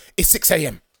phone call, it's 6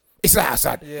 a.m. It's like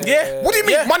outside. Yeah. What do you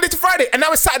mean? Monday to Friday, and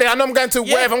now it's Saturday. I know I'm going to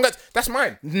wherever I'm going. That's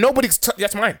mine.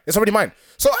 That's mine. It's already mine.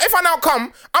 So if I now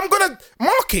come, I'm gonna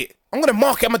mark it. I'm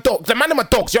a dog. The man of my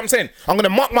dogs. You know what I'm saying? I'm gonna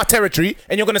mark my territory,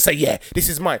 and you're gonna say, yeah, this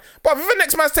is mine. But if the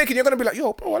next man's taking, you're gonna be like,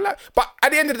 yo, bro, I like. But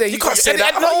at the end of the day, you can't say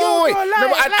that.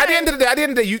 At the end of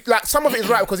the day, you like some of it is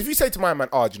right, because if you say to my man,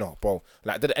 do you know, bro,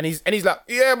 like, and he's like,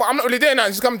 yeah, but I'm not really doing that.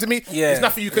 She's coming to me. Yeah. There's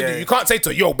nothing you can do. You can't say to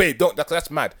her, yo, babe, don't.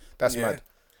 That's mad. That's mad.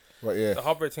 But yeah, the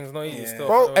heartbreak thing's not easy still,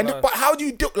 bro. But how do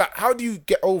you do? Like, how do you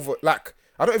get over? Like,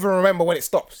 I don't even remember when it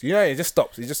stops. You know, it just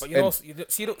stops. It just. But you know,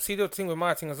 see the thing with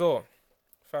my thing as well,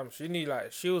 fam. She knew,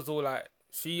 like, she was all like,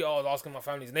 she was asking my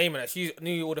family's name and that. She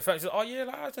knew all the family. She said, oh yeah,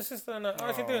 like, how's the sister and that?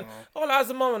 How's she doing? Oh, like, how's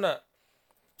the mum and that?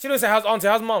 She don't say how's auntie,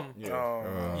 how's mum.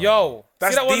 Yo,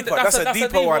 That's see that deeper. One, that's a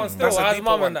deeper one. Still, That's a how's deeper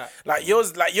mum one. and that. Like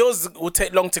yours will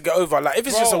take long to get over. Like if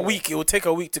it's just a Bro. week, it will take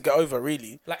a week to get over.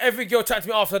 Really. Like every girl chatting to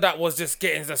me after that was just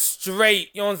getting the straight.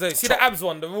 You know what I'm saying? See the abs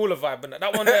one, the ruler vibe, and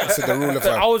that one there. said the ruler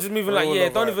vibe. I was just moving like, Ruler yeah,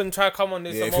 don't vibe. even try to come on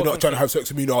this. Yeah, if you're not trying to have sex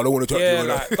with me, no, I don't want to talk to yeah, you.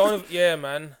 like, don't. Yeah,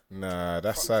 man. Nah,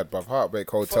 that's sad, bruv. Heartbreak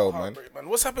Hotel, man. Heartbreak, man.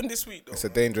 What's happened this week though? It's a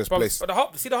dangerous But place. the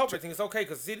heartbreak thing, it's okay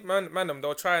because see, man, them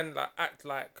they'll try and like act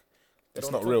like. It's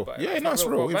not real. Yeah, no, it's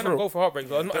real. Man, go for heartbreak.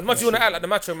 Though. As much as you want to act like the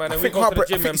macho man, I and we think go to the heartbreak.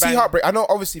 gym and See, bang. heartbreak. I know,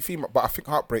 obviously, female, but I think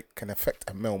heartbreak can affect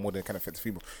a male more than it can affect a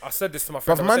female. I said this to my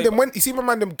friend. But man, them when you see when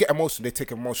man them get emotion, they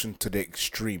take emotion to the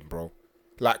extreme, bro.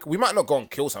 Like we might not go and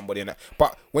kill somebody and that,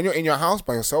 but when you're in your house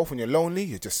by yourself, when you're lonely,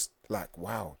 you're just like,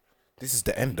 wow, this is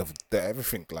the end of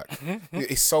everything. Like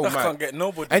it's so I mad. can't get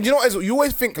nobody. And you know what? You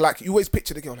always think like you always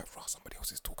picture the girl like, oh, somebody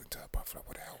else is talking to her, but like,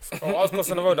 what the hell? Oh, I was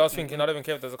crossing the road. I was thinking, I don't even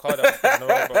care if there's a car there. I was crossing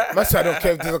the road, bro. That's why I don't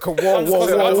care if there's like a whoa, I was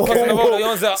crossing the road. You know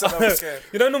what I'm I'm saying? scared.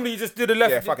 You know, normally you just do the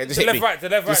left, Yeah, fuck it, just the hit left, me. right, the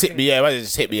left, right. Just hit thing. me, yeah.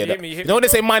 Just hit me. You Yeah. hit me, you hit You know when me,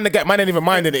 they say mind the gap, man ain't even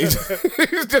minding it.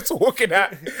 He's just walking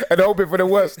out and hoping for the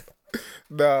worst.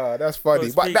 Nah, that's funny.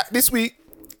 Those But peaks. this week,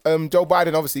 Joe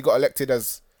Biden obviously got elected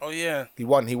as Oh yeah. he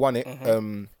won it.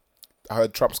 I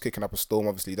heard Trump's kicking up a storm.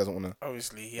 Obviously, he doesn't want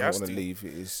Obviously, he to has to. leave.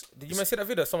 It is. Did you man see that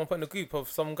video? Someone put in a group of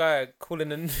some guy calling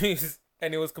the news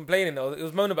and he was complaining. He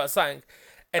was moaning about something.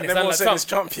 And it And everyone sounded like saying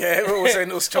Trump. it's Trump. Yeah, everyone was saying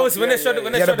it was Trump. Obviously, when they showed it,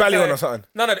 when He they had a showed the belly on guy- or something.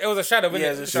 No, it was a shadow. Wasn't Yeah,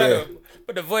 it? it was a shadow.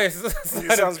 But the voice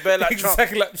sounds bare like Trump.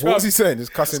 exactly like Trump. What was he saying?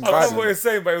 Just cussing I don't know what he Biden. was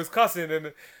saying, but he was cussing,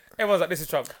 and everyone's like, "This is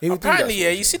Trump." He would do that Apparently, sort yeah,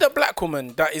 of you shit. see the black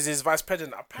woman that is his vice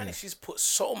president. Apparently, she's put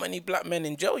so many black men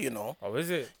in jail. You know. Oh, is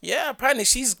it? Yeah, apparently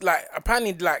she's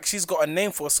got a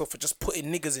name for herself for just putting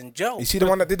niggas in jail. You see the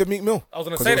one that did the Meek Mill? I was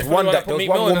gonna 'Cause say there that was for the one that there put was Meek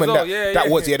one Mill in woman as well. that Yeah, that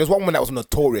yeah, was yeah. there's one woman that was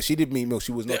notorious. She did Meek Mill.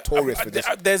 She was notorious for this.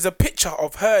 There's a picture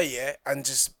of her, yeah, and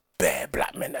just bare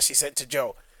black men that she sent to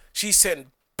jail. She sent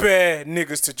bare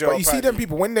niggas to jail. But you see them apparently.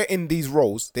 people when they're in these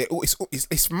roles,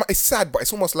 it's sad, but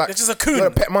it's almost like They're just a coon. you're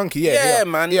a pet monkey. Yeah,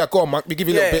 man. Yeah, go on, man. We give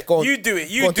you a little bit. Go on. You do it.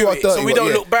 Go You on, do our it. dirty So we work,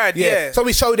 don't look bad. Yeah. So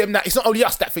we show them that it's not only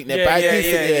us that think they're Yeah, bad. yeah, You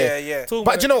think, yeah.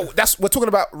 But you know, we're talking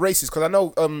about races because I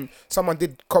know someone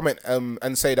did comment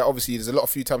and say that obviously there's a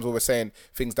few times where we're saying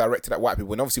things directed at white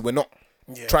people, and obviously we're not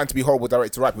trying to be horrible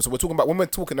directed to white people. So we're talking about when we're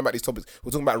talking about these topics,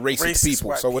 we're talking about racist people.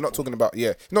 white So we're not people. talking about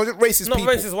no just racist Not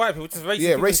people. racist white people, just racist. Yeah,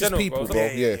 people in racist general, people, bro. bro.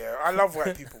 Yeah. I love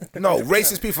white people. No,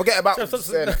 racist people. Forget about.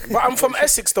 But I'm from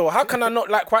Essex though. How can I not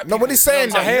like white people? Nobody's saying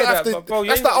I that. hear You don't have that, to. but bro, you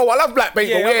That's ain't like, oh, I love black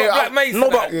people. Yeah, Yeah, black mates. No,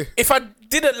 and but that. if I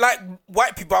didn't like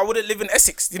white people, I wouldn't live in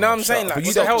Essex. You know what I'm saying? Like, But you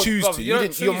What the don't hell, choose bruv? to. You You don't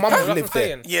didn't. Your choose, mum bro. That's lived what I'm there.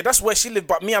 saying. yeah, that's where she lived.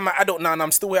 But me, I'm an adult now, and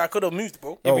I'm still where I could have moved,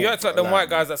 bro. Yeah, but you act like them nah, white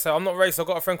guys that say, I'm not racist, I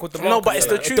got a friend called DeMarcus. No, but it's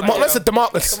the Like, truth. That's a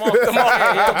Demarcus.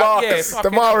 Demarcus.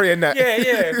 Damari and that.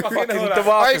 Yeah, fucking hell, like-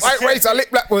 I ain't race. I lick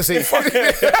black pussy.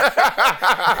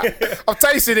 I've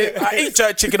tasted it. I eat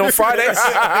jerk chicken on Fridays.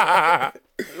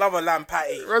 Love a lamb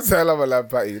patty. What's that? I love a lamb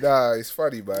patty. Nah, it's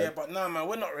funny, man. Yeah, but no, man,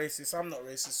 we're not racist. I'm not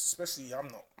racist. Especially, I'm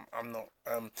not.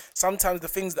 Sometimes the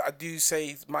things that I do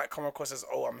say might come across as,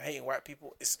 oh, I'm hating white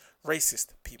people. It's racist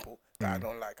people that I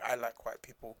don't like. I like white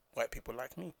people. White people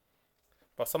like me.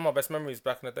 But some of my best memories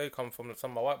back in the day come from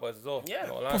some of my white boys as well. Yeah. Not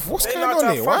gonna lie. What's They going like to on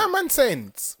have here? fun. Why am I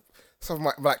saying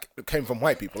something like came from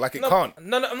white people? Like it can't.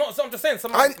 No, I'm not. I'm just saying.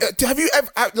 Have you ever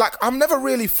like? I've never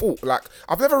really thought like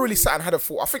I've never really sat and had a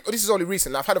thought. I think this is only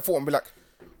recently. I've had a thought and be like,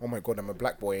 oh my god, I'm a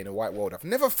black boy in a white world. I've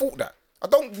never thought that. I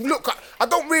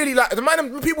don't really like the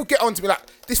man. When people get on to me like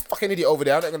this fucking idiot over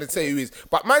there. I'm not going to say who he is,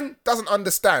 but man doesn't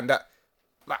understand that.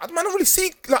 Like man, don't really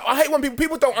see. Like I hate when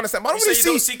people don't understand. But I don't really You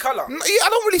don't see colour. Yeah, I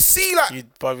don't really see like.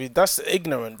 But that's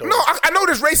ignorant, though. No, I know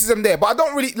there's racism there, but I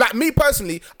don't really like me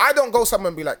personally. I don't go somewhere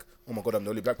and be like, oh my god, I'm the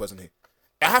only black person here.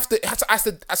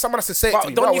 Someone has to say it to But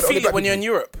me. don't "Bro, you we're the only feel it black when you're in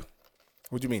people." Europe?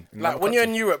 What do you mean? Like when you're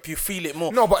in Europe, you feel it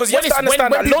more. No, but because you have to when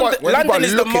understand that people are- when London people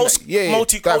is are the looking most at- yeah,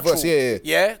 multicultural,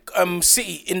 diverse,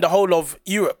 city in the whole of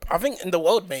Europe. I think in the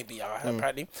world maybe,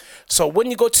 apparently. So when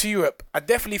you go to Europe, I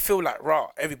definitely feel like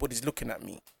everybody's looking at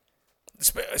me.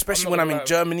 Especially when I'm in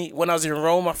Germany. When I was in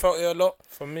Rome, I felt it a lot.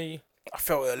 For me, I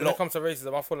felt it a when lot. it comes to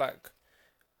racism, I feel like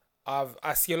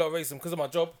I see a lot of racism because of my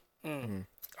job.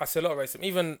 I see a lot of racism.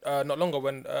 Even not longer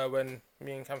when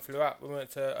me and Cam flew out, we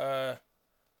went to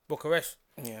Bucharest.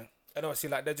 Yeah. And obviously,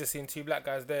 like, they're just seeing two black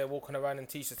guys there walking around in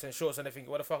t-shirts and shorts, and they think,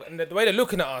 what the fuck? And the way they're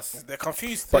looking at us, They're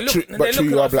confused. But true, looking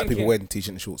you at are us black thinking- people wearing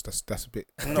t-shirt and shorts. That's a bit.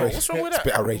 No, what's wrong with It's that? a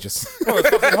bit outrageous. bro, it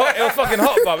was fucking hot. It was fucking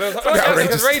hot, bruv. It was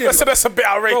outrageous. raining, bruv. That's a bit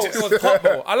Bro, outrageous. it was hot,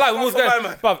 bro. I like when we was Come going,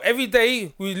 on, man. bruv, every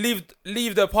day we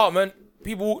leave the apartment,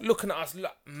 people looking at us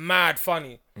like, mad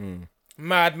funny.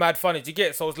 Mad funny. Do you get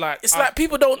it? So it's like... It's like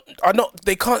people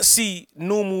they can't see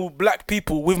normal black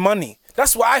people with money.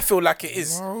 That's what I feel like it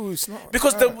is. No, it's not.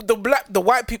 Because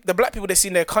the black people they see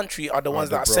in their country are the ones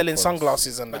that are selling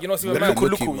sunglasses and that. But you know, see,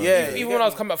 even when I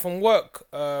was coming back from work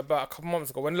about a couple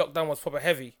months ago, when lockdown was proper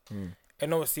heavy,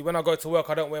 and obviously when I go to work,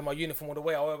 I don't wear my uniform all the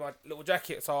way. I wear my little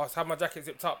jacket, so I have my jacket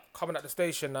zipped up, coming at the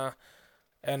station now,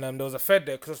 and there was a Fed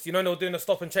there because you know they were doing a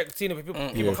stop and check, seeing where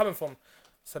people coming from.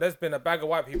 So there's been a bag of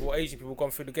white people, Asian people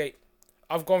gone through the gate.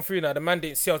 I've gone through now. The man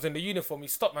didn't see I was in the uniform. He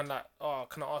stopped, man, like, oh,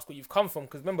 can I ask where you've come from?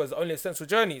 Because remember, it's only essential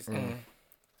journeys.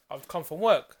 I've come from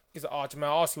work. He's like, oh, do you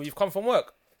mind I ask you where you've come from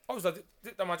work? I was like,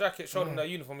 zipped down my jacket, showed him the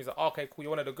uniform. He's like, oh, okay, cool, you're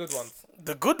one of the good ones.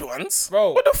 The good ones?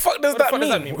 Bro. What the fuck does that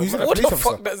mean? What the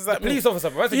fuck does that mean? Police officer,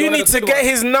 bro. You need to get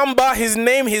his number, his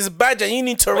name, his badge, and you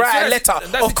need to write a letter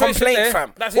of complaint,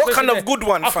 fam. What kind of good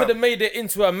one, fam? I fam? could have made it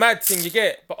into a mad thing, you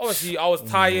get? But obviously, I was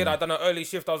tired. I'd done an early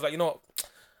shift. I was like, you know what?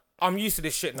 I'm used to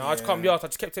this shit now. I just can't be arsed. I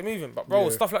just kept it moving. But bro,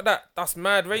 stuff like that, that's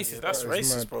mad racist. That's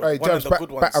racist, bro. Hey, One of Jabs, the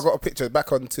good ones. I got a picture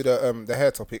back onto the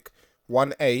hair topic.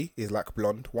 1A is like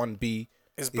blonde. 1B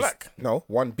is black. No,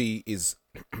 1B is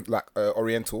like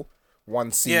Oriental.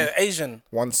 1C. Yeah, Asian.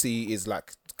 1C is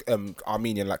like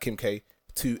Armenian, like Kim K.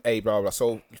 2A, blah, blah.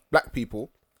 So black people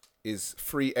is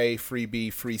 3A, 3B,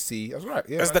 3C. That's right.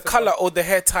 Yeah. Is the colour or the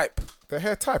hair type? The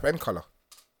hair type and colour.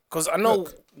 Because I know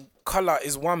colour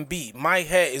is 1B. My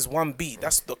hair is 1B.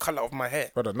 That's the colour of my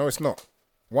hair. Brother, no, it's not.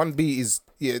 1B is,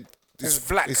 it's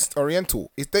black. It's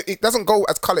Oriental. It doesn't go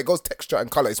as colour. It goes texture and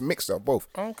colour. It's mixture of both.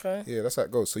 Okay. Yeah, that's how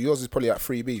it goes. So yours is probably like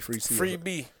 3B, 3C.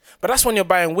 3B. But that's when you're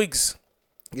buying wigs.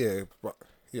 Yeah, but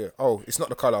yeah. Oh, it's not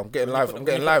the colour. I'm getting live.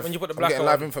 When you put the black on,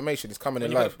 live information. It's coming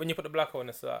in live. When you put the black on,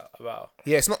 it's about.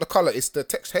 Yeah, it's not the colour. It's the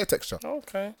hair texture.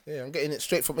 Okay. Yeah, I'm getting it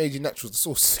straight from AG Naturals, the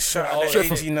source. Straight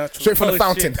from the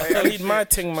fountain. I need my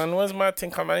thing, man. Where's my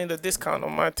thing? Come, I need a discount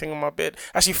on my thing on my bed.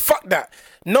 Actually, fuck that.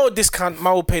 No discount.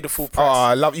 I will pay the full price. Oh,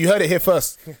 I love you. Heard it here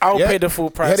first. I'll pay the full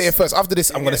price. You heard it here first. After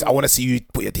this, I want to see you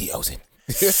put your details in.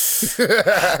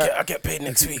 I get paid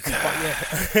next week.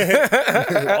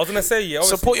 I was gonna say,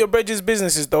 support your bridges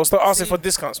businesses though. Start asking for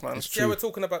discounts, man. Yeah, we're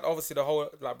talking about obviously the whole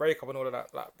like breakup and all of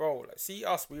that. Like, bro, like, see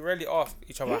us. We rarely ask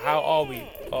each other how are we.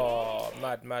 Oh,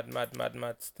 mad.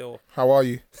 Still. How are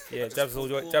you? Yeah,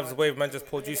 Jabs wave man just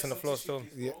poured juice on the floor still.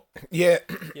 Yeah.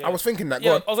 I was thinking that.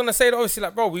 Yeah, I was gonna say that obviously,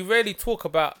 like, bro, we rarely talk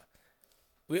about.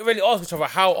 We really ask each other,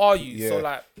 how are you? Yeah. So,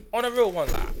 like, on a real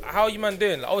one, like, how are you, man,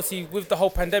 doing? Like, obviously, with the whole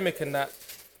pandemic and that,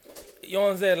 you know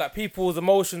what I'm saying? Like, people's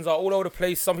emotions are all over the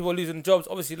place. Some people are losing jobs.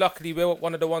 Obviously, luckily, we're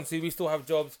one of the ones who we still have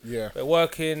jobs. Yeah. We're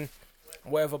working,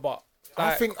 whatever. But,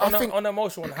 like, I think on an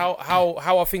emotional one, how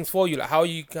are things for you? Like, how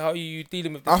are you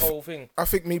dealing with this whole thing? I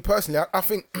think me personally, I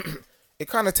think it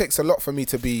kind of takes a lot for me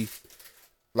to be,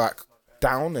 like,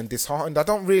 down and disheartened. I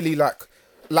don't really, like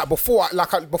before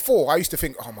I used to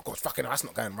think, oh my god, fucking hell, that's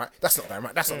not going right. That's not going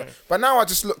right. That's not going. But now I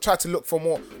just try to look for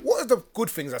more. What are the good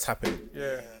things that's happening?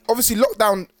 Yeah. Obviously,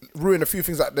 lockdown ruined a few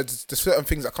things. Like there's certain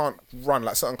things that can't run.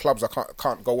 Like certain clubs I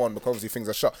can't go on because obviously things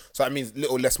are shut. So that means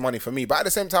little less money for me. But at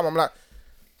the same time, I'm like,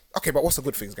 okay, but what's the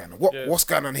good things going on? What's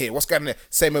going on here? What's going on there?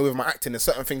 Same way with my acting. There's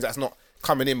certain things that's not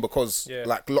coming in because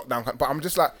like lockdown. But I'm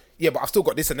just like, yeah, but I've still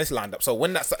got this and this lined up. So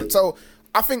when so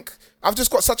I think I've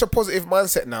just got such a positive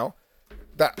mindset now.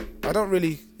 That you don't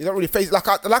really face like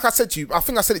I said to you. I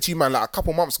think I said it to you, man. Like a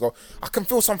couple months ago, I can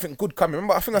feel something good coming.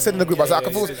 Remember, I think I said in the group, I was like, I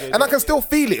can feel, and I can still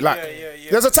feel it. Like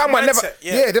there's a time there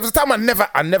was a time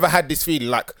I never had this feeling.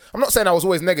 Like I'm not saying I was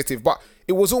always negative, but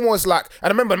it was almost like. And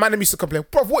I remember, man, used to complain,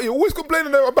 bro, what you always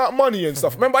complaining about money and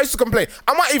stuff. Remember, I used to complain.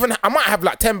 I might have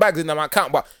like 10 bags in my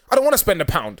account, but I don't want to spend a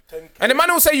pound. And the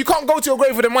man will say, you can't go to your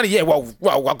grave with the money. Yeah, well,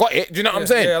 I got it. Do you know what I'm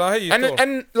saying? Yeah, I hear you.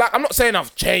 And like I'm not saying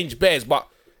I've changed bears, but.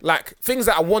 Like, things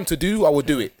that I want to do, I will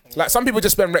do it. Like, some people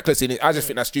just spend reckless in it. I just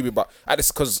think that's stupid. But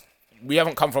because we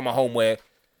haven't come from a home where,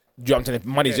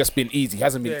 money's just been easy. It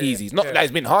hasn't been easy. It's not that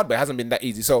it's been hard, but it hasn't been that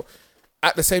easy. So,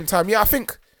 at the same time, I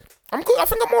think I'm good. I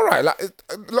think I'm all right. Like,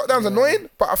 lockdown's annoying,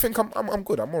 but I think I'm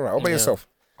good. I'm all right. What about yourself?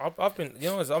 I've been,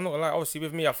 I'm not gonna lie, obviously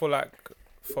with me, I feel like,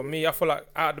 for me, out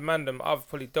of the mandem, I've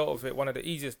probably dealt with it one of the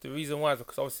easiest. The reason why is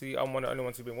because obviously I'm one of the only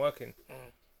ones who've been working.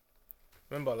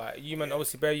 Remember, like, you man,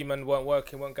 obviously, you man weren't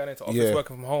working, weren't going into office,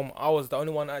 working from home. I was the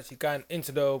only one actually going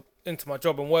into my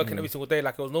job and working every single day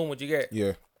like it was normal, do you get?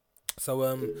 Yeah. So,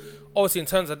 obviously, in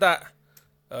terms of that,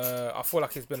 I feel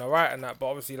like it's been alright and that, but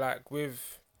obviously, like,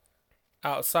 with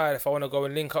outside, if I want to go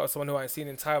and link up with someone who I ain't seen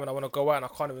in time and I want to go out and I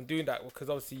can't even do that because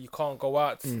obviously you can't go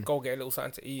out, go get a little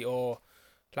something to eat or,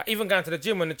 like, even going to the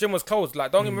gym when the gym was closed.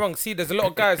 Like, don't get me wrong, see, there's a lot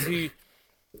of guys who...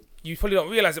 You probably don't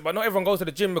realise it, but not everyone goes to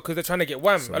the gym because they're trying to get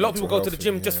wham. A lot of people go to the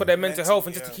gym just for their mental health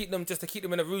and just to keep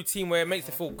them in a routine where it makes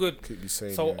them feel good. Keep you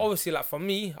sane, so obviously, like for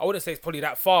me, I wouldn't say it's probably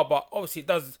that far, but obviously it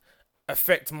does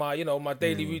affect my, you know, my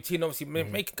daily routine. Obviously,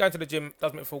 making going to the gym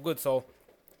does make me feel good. So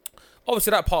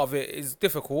obviously that part of it is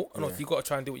difficult, and obviously you got to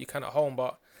try and do what you can at home.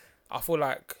 But I feel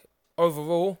like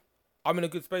overall, I'm in a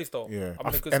good space though. Yeah, I'm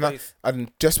in a good space.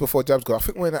 And just before Jabs go, I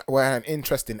think we're at an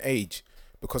interesting age,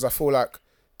 because I feel like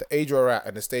the age we're at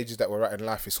and the stages that we're at in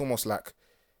life, it's almost like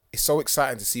it's so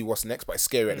exciting to see what's next, but it's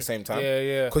scary at the same time.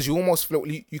 Yeah. Because you almost feel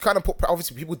you kind of put,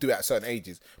 obviously people do it at certain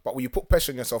ages, but when you put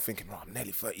pressure on yourself, thinking, "Oh, I'm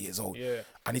nearly 30 years old. Yeah.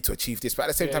 I need to achieve this," but at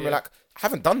the same time, you're like, I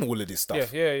haven't done all of this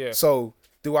stuff. Yeah. So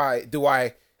do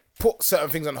I put certain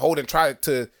things on hold and try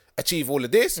to achieve all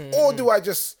of this, or do I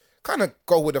just kind of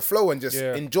go with the flow and just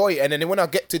enjoy it? And then when I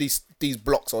get to these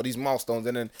blocks or these milestones,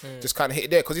 and then just kind of hit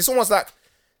it there, because it's almost like,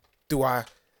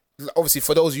 obviously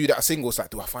for those of you that are single, it's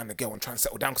like, do I find a girl and try and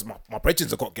settle down, because my brethren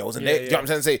have got girls, and they, you know what I'm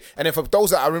trying to say? And then for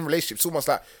those that are in relationships, it's almost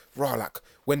like, like,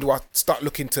 when do I start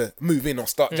looking to move in or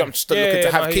start looking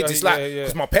to have kids? It's like,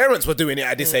 because my parents were doing it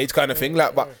at this age, kind of thing.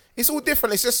 Like, but it's all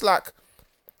different. It's just like,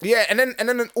 and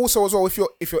then also as well, if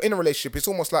you're in a relationship, it's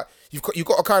almost like you've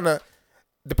got to kind of,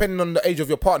 depending on the age of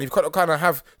your partner, you've got to kind of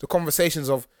have the conversations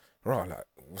of, like,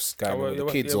 what's going on with the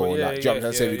kids, or like, jump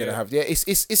and say we're gonna have.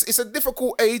 It's a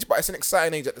difficult age, but it's an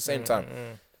exciting age at the same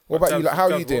time. What about you? Like,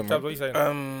 how are you doing, man? What are you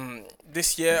saying?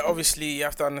 This year, obviously, you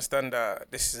have to understand that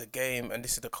this is a game and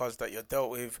this is the cards that you're dealt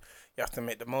with. You have to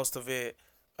make the most of it.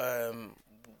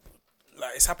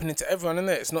 Like, it's happening to everyone, isn't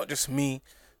it? It's not just me.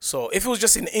 So if it was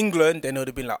just in England, then it would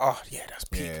have been like, oh yeah, that's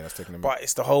peak. Yeah, that's taking a minute. But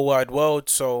it's the whole wide world.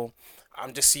 So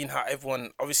I'm just seeing how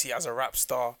everyone, obviously as a rap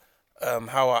star,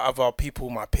 how are other people,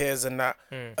 my peers and that,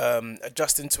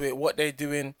 adjusting to it, what they're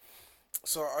doing.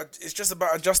 So it's just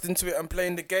about adjusting to it and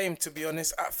playing the game, to be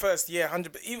honest. At first,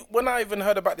 100%. When I even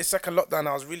heard about the second lockdown,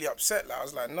 I was really upset. Like, I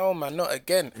was like, no, man, not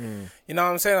again. You know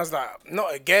what I'm saying? I was like,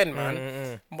 not again,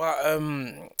 man. But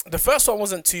the first one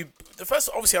wasn't too... The first,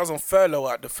 obviously, I was on furlough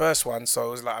at the first one, so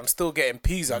it was like, I'm still getting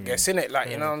peas, I guess, innit? Like,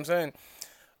 you know what I'm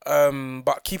saying?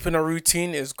 But keeping a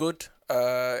routine is good.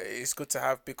 It's good to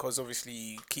have, because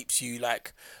obviously it keeps you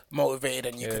like motivated,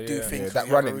 and you can do things. That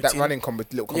running little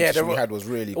competition we had was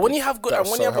really good. When you have good, and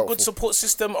when you have helpful. a good support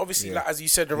system, obviously, like as you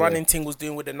said, the running thing was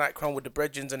doing with the night crown with the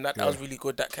brethrens, and that was really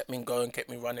good. That kept me going, kept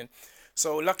me running.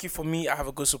 So lucky for me, I have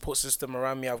a good support system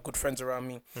around me. I have good friends around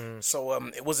me. So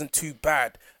it wasn't too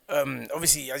bad.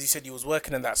 Obviously, as you said, you was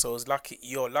working in that, so it was lucky.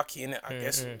 You're lucky in it, I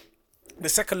guess. The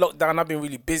second lockdown, I've been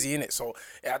really busy in it, so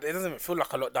it doesn't feel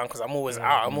like a lockdown, because I'm always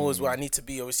out. I'm always where I need to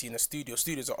be, obviously in the studio.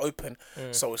 Studios are open,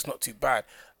 so it's not too bad.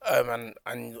 And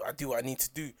I do what I need to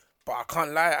do. But I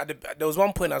can't lie, there was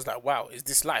one point I was like, wow, is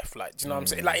this life? Like, do you know what I'm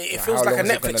saying? Like, it feels like a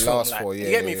Netflix film. Like, you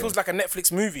get me? It feels like a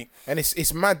Netflix movie. And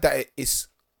it's mad that it's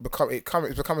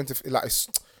becoming to, like,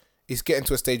 it's getting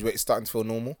to a stage where it's starting to feel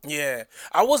normal. Yeah.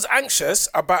 I was anxious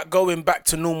about going back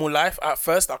to normal life at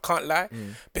first, I can't lie.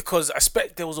 Because I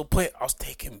expect there was a point I was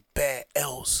taking bare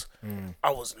L's.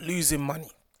 I was losing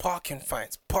money, parking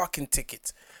fines, parking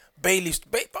tickets. Bailiffs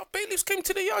came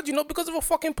to the yard, you know, because of a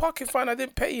fucking parking fine I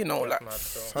didn't pay, you know, like,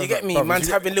 you get me? Man's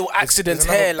having little accidents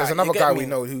here, like, there's another guy we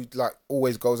know who, like,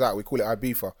 always goes out. We call it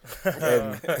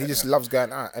Ibiza. He just loves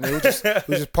going out, and he'll just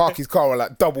park his car on,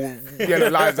 like, double yellow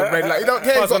lines and red, like, he don't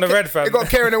care. Pass on the red, fam. He got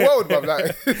care in the world, bruv,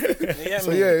 like.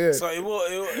 So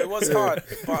it was hard,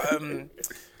 but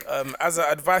as an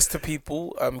advice to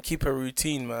people, keep a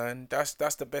routine, man. That's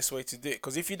the best way to do it.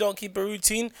 Because if you don't keep a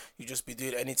routine, you just be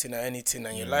doing anything,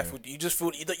 and your life would, you just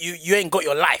feel you ain't got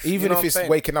your life. Even if it's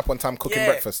waking up on time, cooking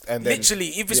breakfast, and then literally,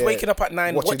 if it's waking up at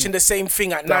 9, watching the same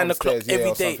thing at 9 o'clock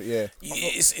every day,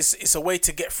 it's a way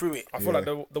to get through it. I feel like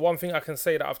the one thing I can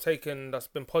say that I've taken that's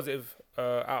been positive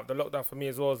out of the lockdown for me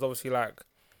as well is obviously, like,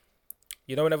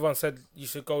 you know, when everyone said you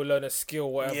should go learn a skill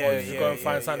or whatever, you should go and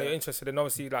find something you're interested in.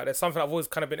 Obviously, like, there's something I've always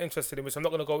kind of been interested in, which I'm not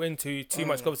going to go into too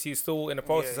much. Obviously, you're still in the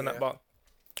process and that, but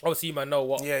obviously you might know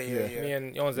what me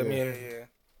and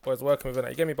boys working with and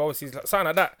that. You get me? But obviously, like, something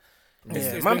like that.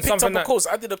 It's man been picked something up a course.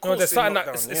 I did a course.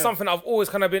 It's something I've always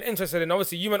kind of been interested in.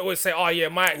 Obviously, you might always say, "Oh yeah,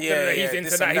 Mike, he's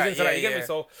into that. You get me?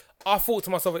 So I thought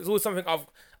to myself, it's always something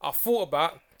I've thought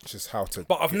about. Just how to.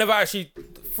 But I've never actually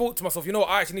thought to myself, you know what,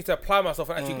 I actually need to apply myself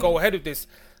and actually go ahead with this.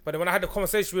 But then when I had the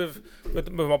conversation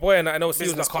with my boy and obviously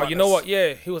he was like, oh, you know what,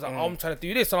 he was like, oh, I'm trying to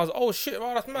do this. And I was like, oh shit,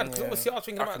 well, that's mad. Because obviously I was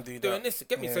thinking about doing this.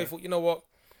 Get me? So I thought, you know what,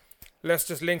 let's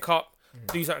just link up,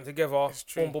 do something together.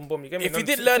 Boom, boom, boom. You get me? If you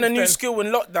did learn a new skill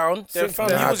in lockdown, then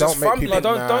you was just fumbling.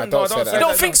 Don't say that. You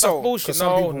don't think so? Bullshit.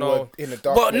 No.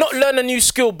 But not learn a new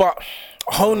skill, but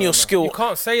hone your skill. You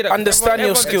can't say that. Understand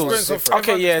your skills.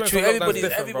 Okay, yeah, true. Everybody.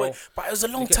 But it was a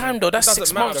long time though. That's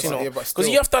 6 months, you know. Because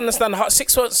you have to understand,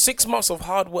 6 months of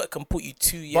hard work can put you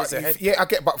 2 years ahead. Yeah, I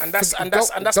get, but and that's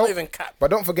not even cap.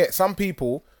 But don't forget, some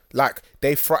people like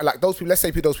they like those people. Let's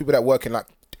say those people that work in like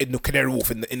in the Canary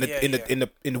Wharf in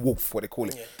the Wharf, what they call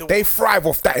it. Yeah, they thrive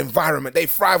off that environment. They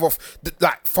thrive off the,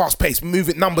 like fast paced,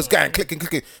 moving numbers, going clicking.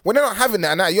 When they're not having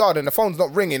that in that yard and the phone's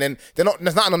not ringing and there's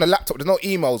nothing on the laptop, there's no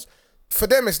emails. For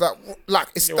them, it's like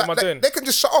it's they can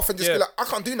just shut off and just be like, I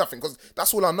can't do nothing because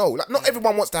that's all I know. Like, not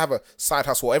everyone wants to have a side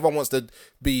hustle. Everyone wants to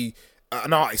be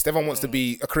an artist. Everyone wants to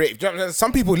be a creative. Do you know what I mean?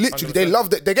 Some people literally 100%. They love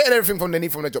that. They're getting everything from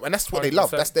their job, and that's what 100%. They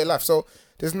love. That's their life. So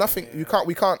there's nothing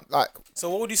we can't like. So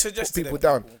what would you suggest put people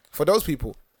down for those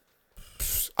people?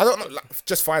 I don't know. Like,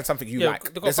 just find something you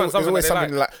like. There's always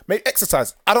something like make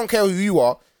exercise. I don't care who you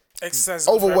are. Exercise.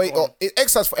 Overweight or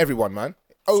exercise for everyone, man.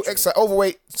 Exercise,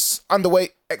 overweight,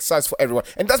 underweight, exercise for everyone.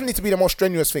 And it doesn't need to be the most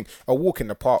strenuous thing. A walk in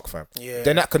the park, fam. Yeah.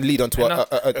 Then that can lead on to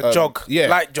a jog. Yeah.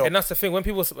 Light jog. And that's the thing. When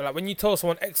people, like, when you tell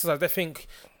someone exercise, they think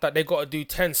that they got to do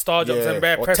 10 star jumps and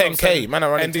bare press 10K. Man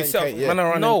are running 10K. Yeah. Man are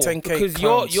running 10K. Because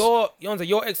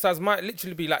your exercise might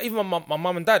literally be like, even my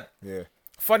mum and dad. Yeah.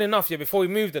 Funny enough, before we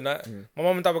moved and that, my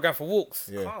mum and dad were going for walks.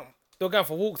 Yeah. They were going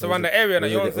for walks around the area.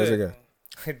 And Where's it going?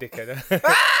 Dickhead.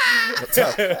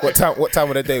 What time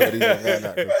of the day were these going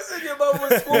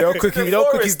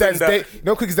like?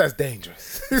 Cookies that's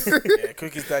dangerous. Yeah,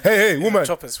 Cookies dad. Hey, woman.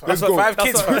 Choppers, let's go. 5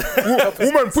 kids,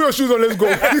 woman, put your shoes on, let's go.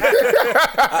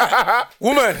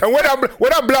 Woman. And wear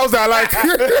that blouse that I like.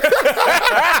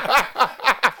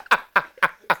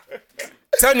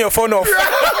 Turn your phone off.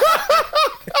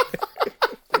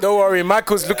 Don't worry,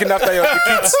 Michael's looking after your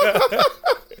kids.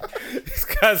 This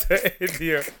guy's an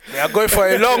idiot. We are going for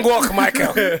a long walk,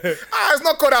 Michael. It's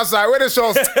not cold outside. Where the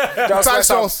shorts?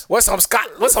 Where's some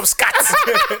scats?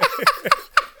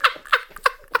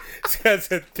 This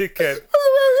guy's a dickhead.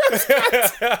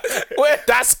 Where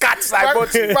that scats I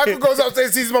bought you? Michael goes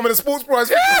upstairs, sees his mum in a sports bra.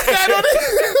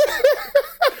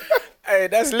 Hey,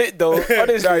 that's lit though.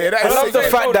 Honestly, I love the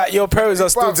fact that your parents are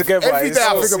still together. Every day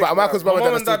I think about Michael's mum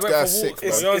and dad are still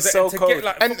together. It's so cold.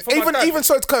 And even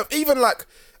so, it's kind of even like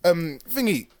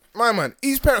thingy. My man,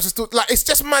 his parents are still like. It's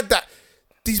just mad that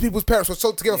these people's parents were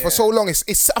so together for so long.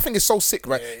 It's I think it's so sick,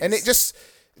 right? And it's just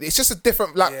a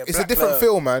different it's a different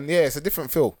feel, man. Yeah, it's a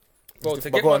different feel. Bro, to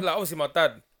get obviously my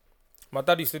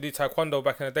dad used to do taekwondo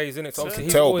back in the days, innit? So obviously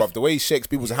he's bruv, the way he shakes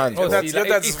people's hands.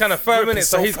 He's kind of firm, innit?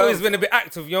 So he's always been a bit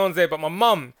active, you know what I'm saying? But my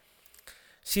mum,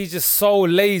 she's just so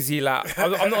lazy. Like,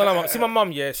 I'm not gonna lie. See my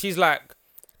mum, yeah, she's like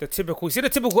the typical. See the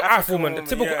typical Af woman. The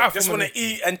typical Af woman. Just want to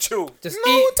eat and chill.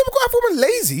 Typical Af woman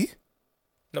lazy.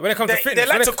 No, when it comes to fitness,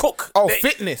 they like to cook.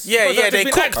 Fitness. Yeah, they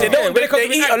cook. They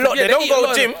eat a lot. They don't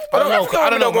go gym. I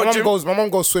don't know. My mum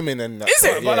goes swimming and. Is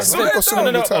it? Hold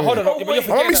on. My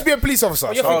mum used to be a police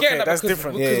officer. You're forgetting that that's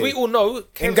different. Because we all know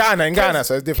in Ghana,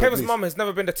 so it's different. Kev's mum has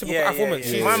never been the typical Af woman.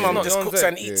 My mum just cooks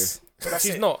and eats.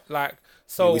 She's not like.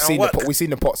 So we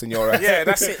seen the pots in your ass. Yeah,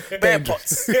 that's it. Bear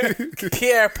pots.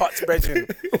 Pierre pots, brethren.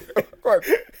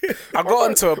 I got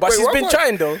onto her, but she's been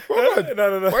trying though.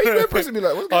 No. Why are you pressing me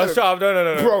like? Shut up!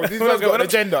 No. Bro, these guys got an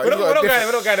agenda. We're not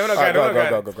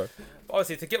going. Go.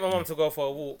 Obviously, to get my mum to go for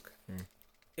a walk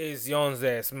is yawns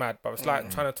there. It's mad, but it's like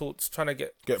trying to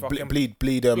get bleed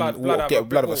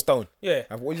blood of a stone. Yeah.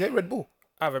 What you say, Red Bull?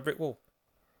 I have a brick wall.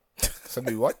 So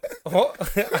do what? What?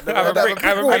 I have a brick.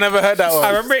 I never heard that one. I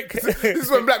have a brick. This is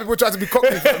when black people try to be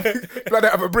cockney. Blood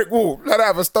out of a brick wall. Blood out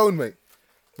of a stone, mate.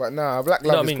 But nah, black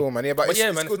love is cool, man. Yeah, but it's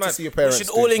good to see your parents. We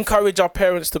should all encourage our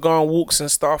parents to go on walks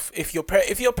and stuff. If your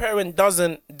parent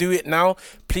doesn't do it now,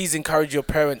 please encourage your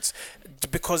parents.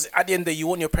 Because at the end of the day, you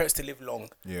want your parents to live long.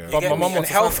 Yeah. But my mum and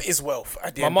health is wealth.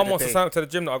 My mum wants to sign up to the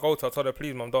gym that I go to. I told her,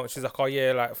 please, mum, don't. She's like, oh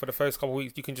yeah, like for the first couple of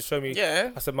weeks, you can just show me.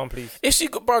 Yeah. I said, mum, please. If she,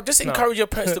 bro, just encourage your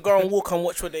parents to go and walk and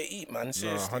watch what they eat, man.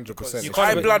 Seriously. 100%.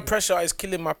 High blood pressure is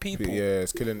killing my people. Yeah,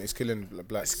 it's killing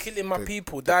blacks. It's killing my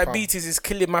people. Diabetes is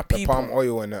killing my people. Palm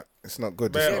oil and that. It's not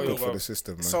good. It's not good for the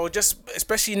system, man. So just,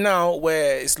 especially now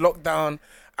where it's lockdown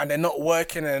and they're not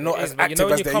working and they're not as active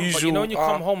as they usually You know when you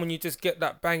come home and you just get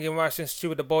that banging rice and stew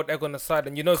with the boiled egg on the side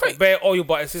and you know it's got bare oil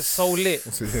but it's just so lit.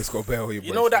 It's got bare oil.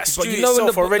 You know that stew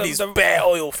itself already is bare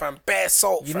oil, fam. Bare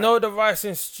salt, You know the rice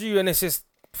and stew and it's just...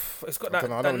 It's got that...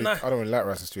 I don't really like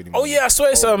rice and stew anymore. Oh yeah, I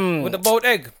swear it's... With the boiled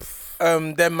egg.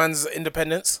 Them man's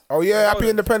independence. Oh yeah, happy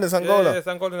independence, Angola. Yeah, it's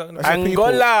Angola.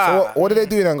 Angola. So what do they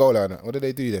do in Angola? What do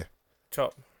they do there?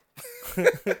 Chop.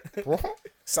 What?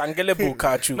 Sangele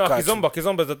bukachu. No,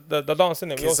 Kizomba's the dance,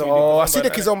 isn't it? Oh, I see the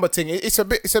Kizomba thing. It's a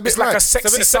bit like a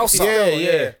sexy salsa.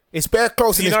 Yeah. It's bare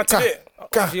close. Do you know how to do it?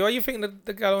 Why you think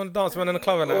the guy on the dance man in the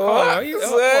club and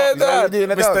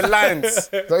Mr. Lines.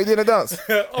 So you doing a dance?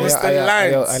 Mr.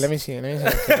 Lines. Let me see.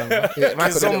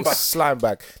 Kizomba. Slime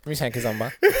bag. Let me show you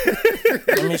Kizomba.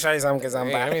 Let me show you some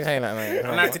Kizomba. Let me show you that, man.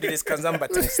 I like to do this Kizomba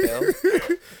thing still.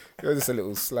 You're just a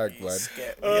little slag, man.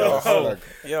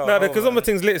 No, because some of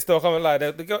the things lit still. I can't lie.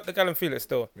 The gal and feel it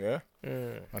still. Yeah.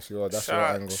 Actually, that's your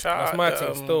Shout angle. That's my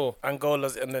thing still.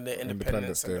 Angola's and then the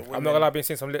independence. Day. I'm not gonna lie. I've been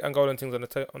seeing some lit Angolan things on the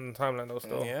timeline though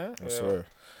still. Yeah. Sorry.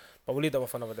 But we'll leave that one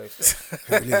for another day.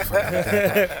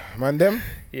 Man, them.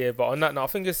 Yeah, but on that note, I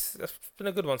think it's been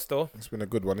a good one still. It's been a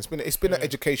good one. It's been an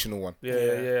educational one.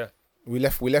 Yeah. We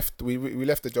left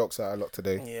the jokes out a lot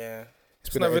today. Yeah.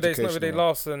 It's not every day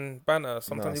laughs and banter.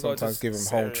 Sometimes you gotta just give them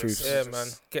home truths. Yeah, man.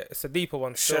 It's a deeper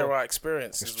one. Share our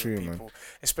experiences it's true, with people, man.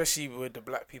 Especially with the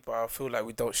black people. I feel like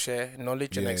we don't share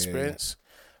knowledge and experience.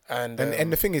 Yeah. And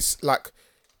the thing is, like,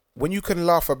 when you can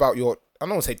laugh about your, I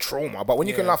don't want to say trauma, but when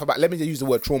you can laugh about, let me just use the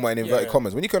word trauma in inverted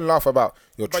commas. When you can laugh about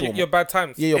your trauma, your bad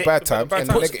times, your bad times and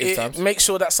negative times, make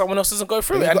sure that someone else doesn't go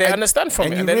through it and they understand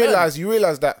from it. And you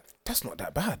realize that that's not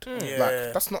that bad.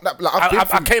 Like, that's not that. Like,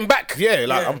 I came back. Yeah,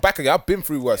 like I'm back again. I've been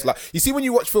through worse. Like, you see when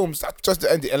you watch films, just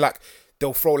to end it, and like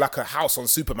they'll throw like a house on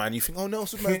Superman. You think, oh no,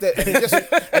 Superman's dead,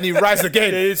 and he rise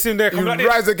again. You see him there, he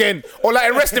rise again, or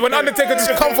like arrested when Undertaker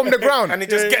just come from the ground and he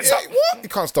just gets up. What? You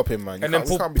can't stop him, man. And then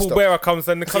Paul Bearer comes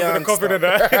and comes in the coffin and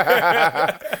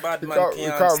that. Bad man,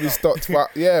 you can't be stopped. But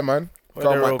yeah, man.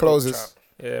 Got my closes.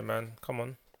 Yeah, man. Come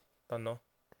on. Don't know.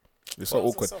 It's so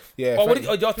awkward. Yeah. Oh,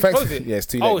 you asked me to close it? Yeah, it's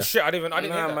too late. Oh shit, I didn't.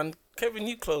 Nah, man. Kevin,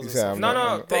 you close it.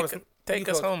 No. Take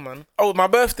us home, man. Oh, my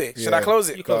birthday. Should I close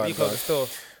it? You close the store.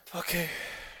 Okay.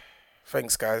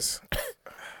 Thanks, guys.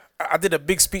 I did a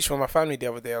big speech for my family the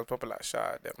other day. I was probably like,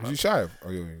 shout at them. Was you shy?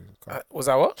 Was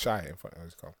I what? Shy in front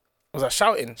of them. Was I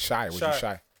shouting? Shy. Was you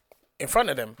shy? In front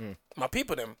of them? My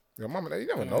people, them. Your mum, you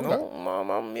never know. No, my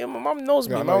mum knows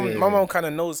me. My mum kind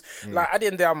of knows. Like, at the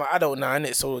end of the day, I'm an adult now,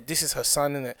 innit? So this is her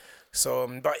son, innit? So,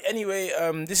 but anyway,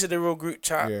 this is the real group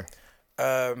chat. Yeah.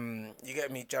 You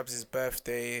get me? Jabs'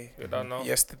 birthday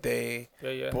yesterday.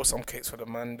 Yeah. Bought some cakes for the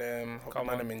man them. Hope the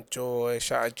man them enjoy.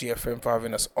 Shout out GFM for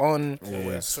having us on.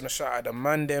 Just wanna shout out the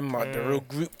man them, the real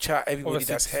group chat. Everybody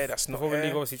obviously, that's here, that's not here. Before we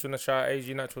leave, obviously, want to shout out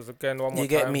AG Naturals again one more time. You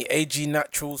get me? AG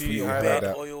Naturals for your bed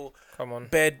oil. Come on.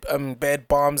 Bed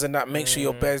balms and that. Make sure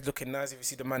your bed's looking nice. If you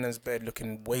see the man them's bed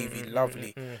looking wavy,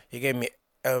 lovely. You get me?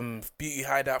 Beauty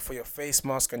hideout for your face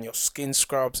mask and your skin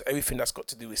scrubs, everything that's got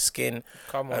to do with skin.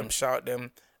 Come on. Shout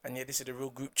them. And yeah, this is the real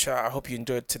group chat. I hope you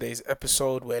enjoyed today's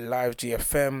episode. We're live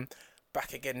GFM.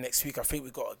 Back again next week. I think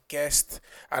we got a guest,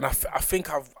 and I think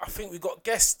we got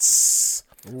guests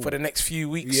for the next few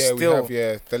weeks. Yeah, still. we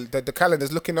have. Yeah, the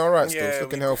calendar's looking alright. Still, it's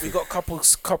looking healthy. We got couple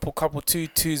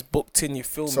twos booked in. You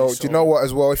feel me? So do you know what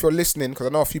as well? If you're listening, because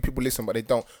I know a few people listen, but they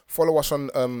don't follow us on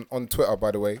Twitter.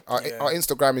 By the way, our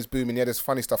Instagram is booming. Yeah, there's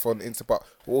funny stuff on Insta, but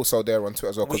we're also there on Twitter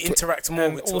as well. We interact more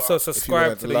with Twitter. Also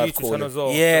subscribe to the YouTube channel as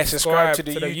well. Yeah, subscribe to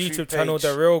the YouTube channel,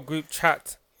 the real group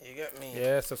chat. You get me?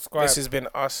 Yeah, subscribe. This has been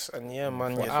us, and yeah,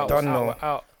 man, we're you out, done now.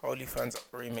 Out. OnlyFans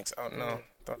remix out now.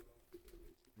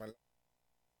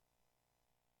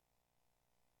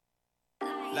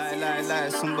 Lie,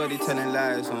 somebody telling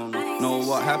lies on me. Know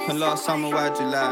what happened last summer, why'd you lie?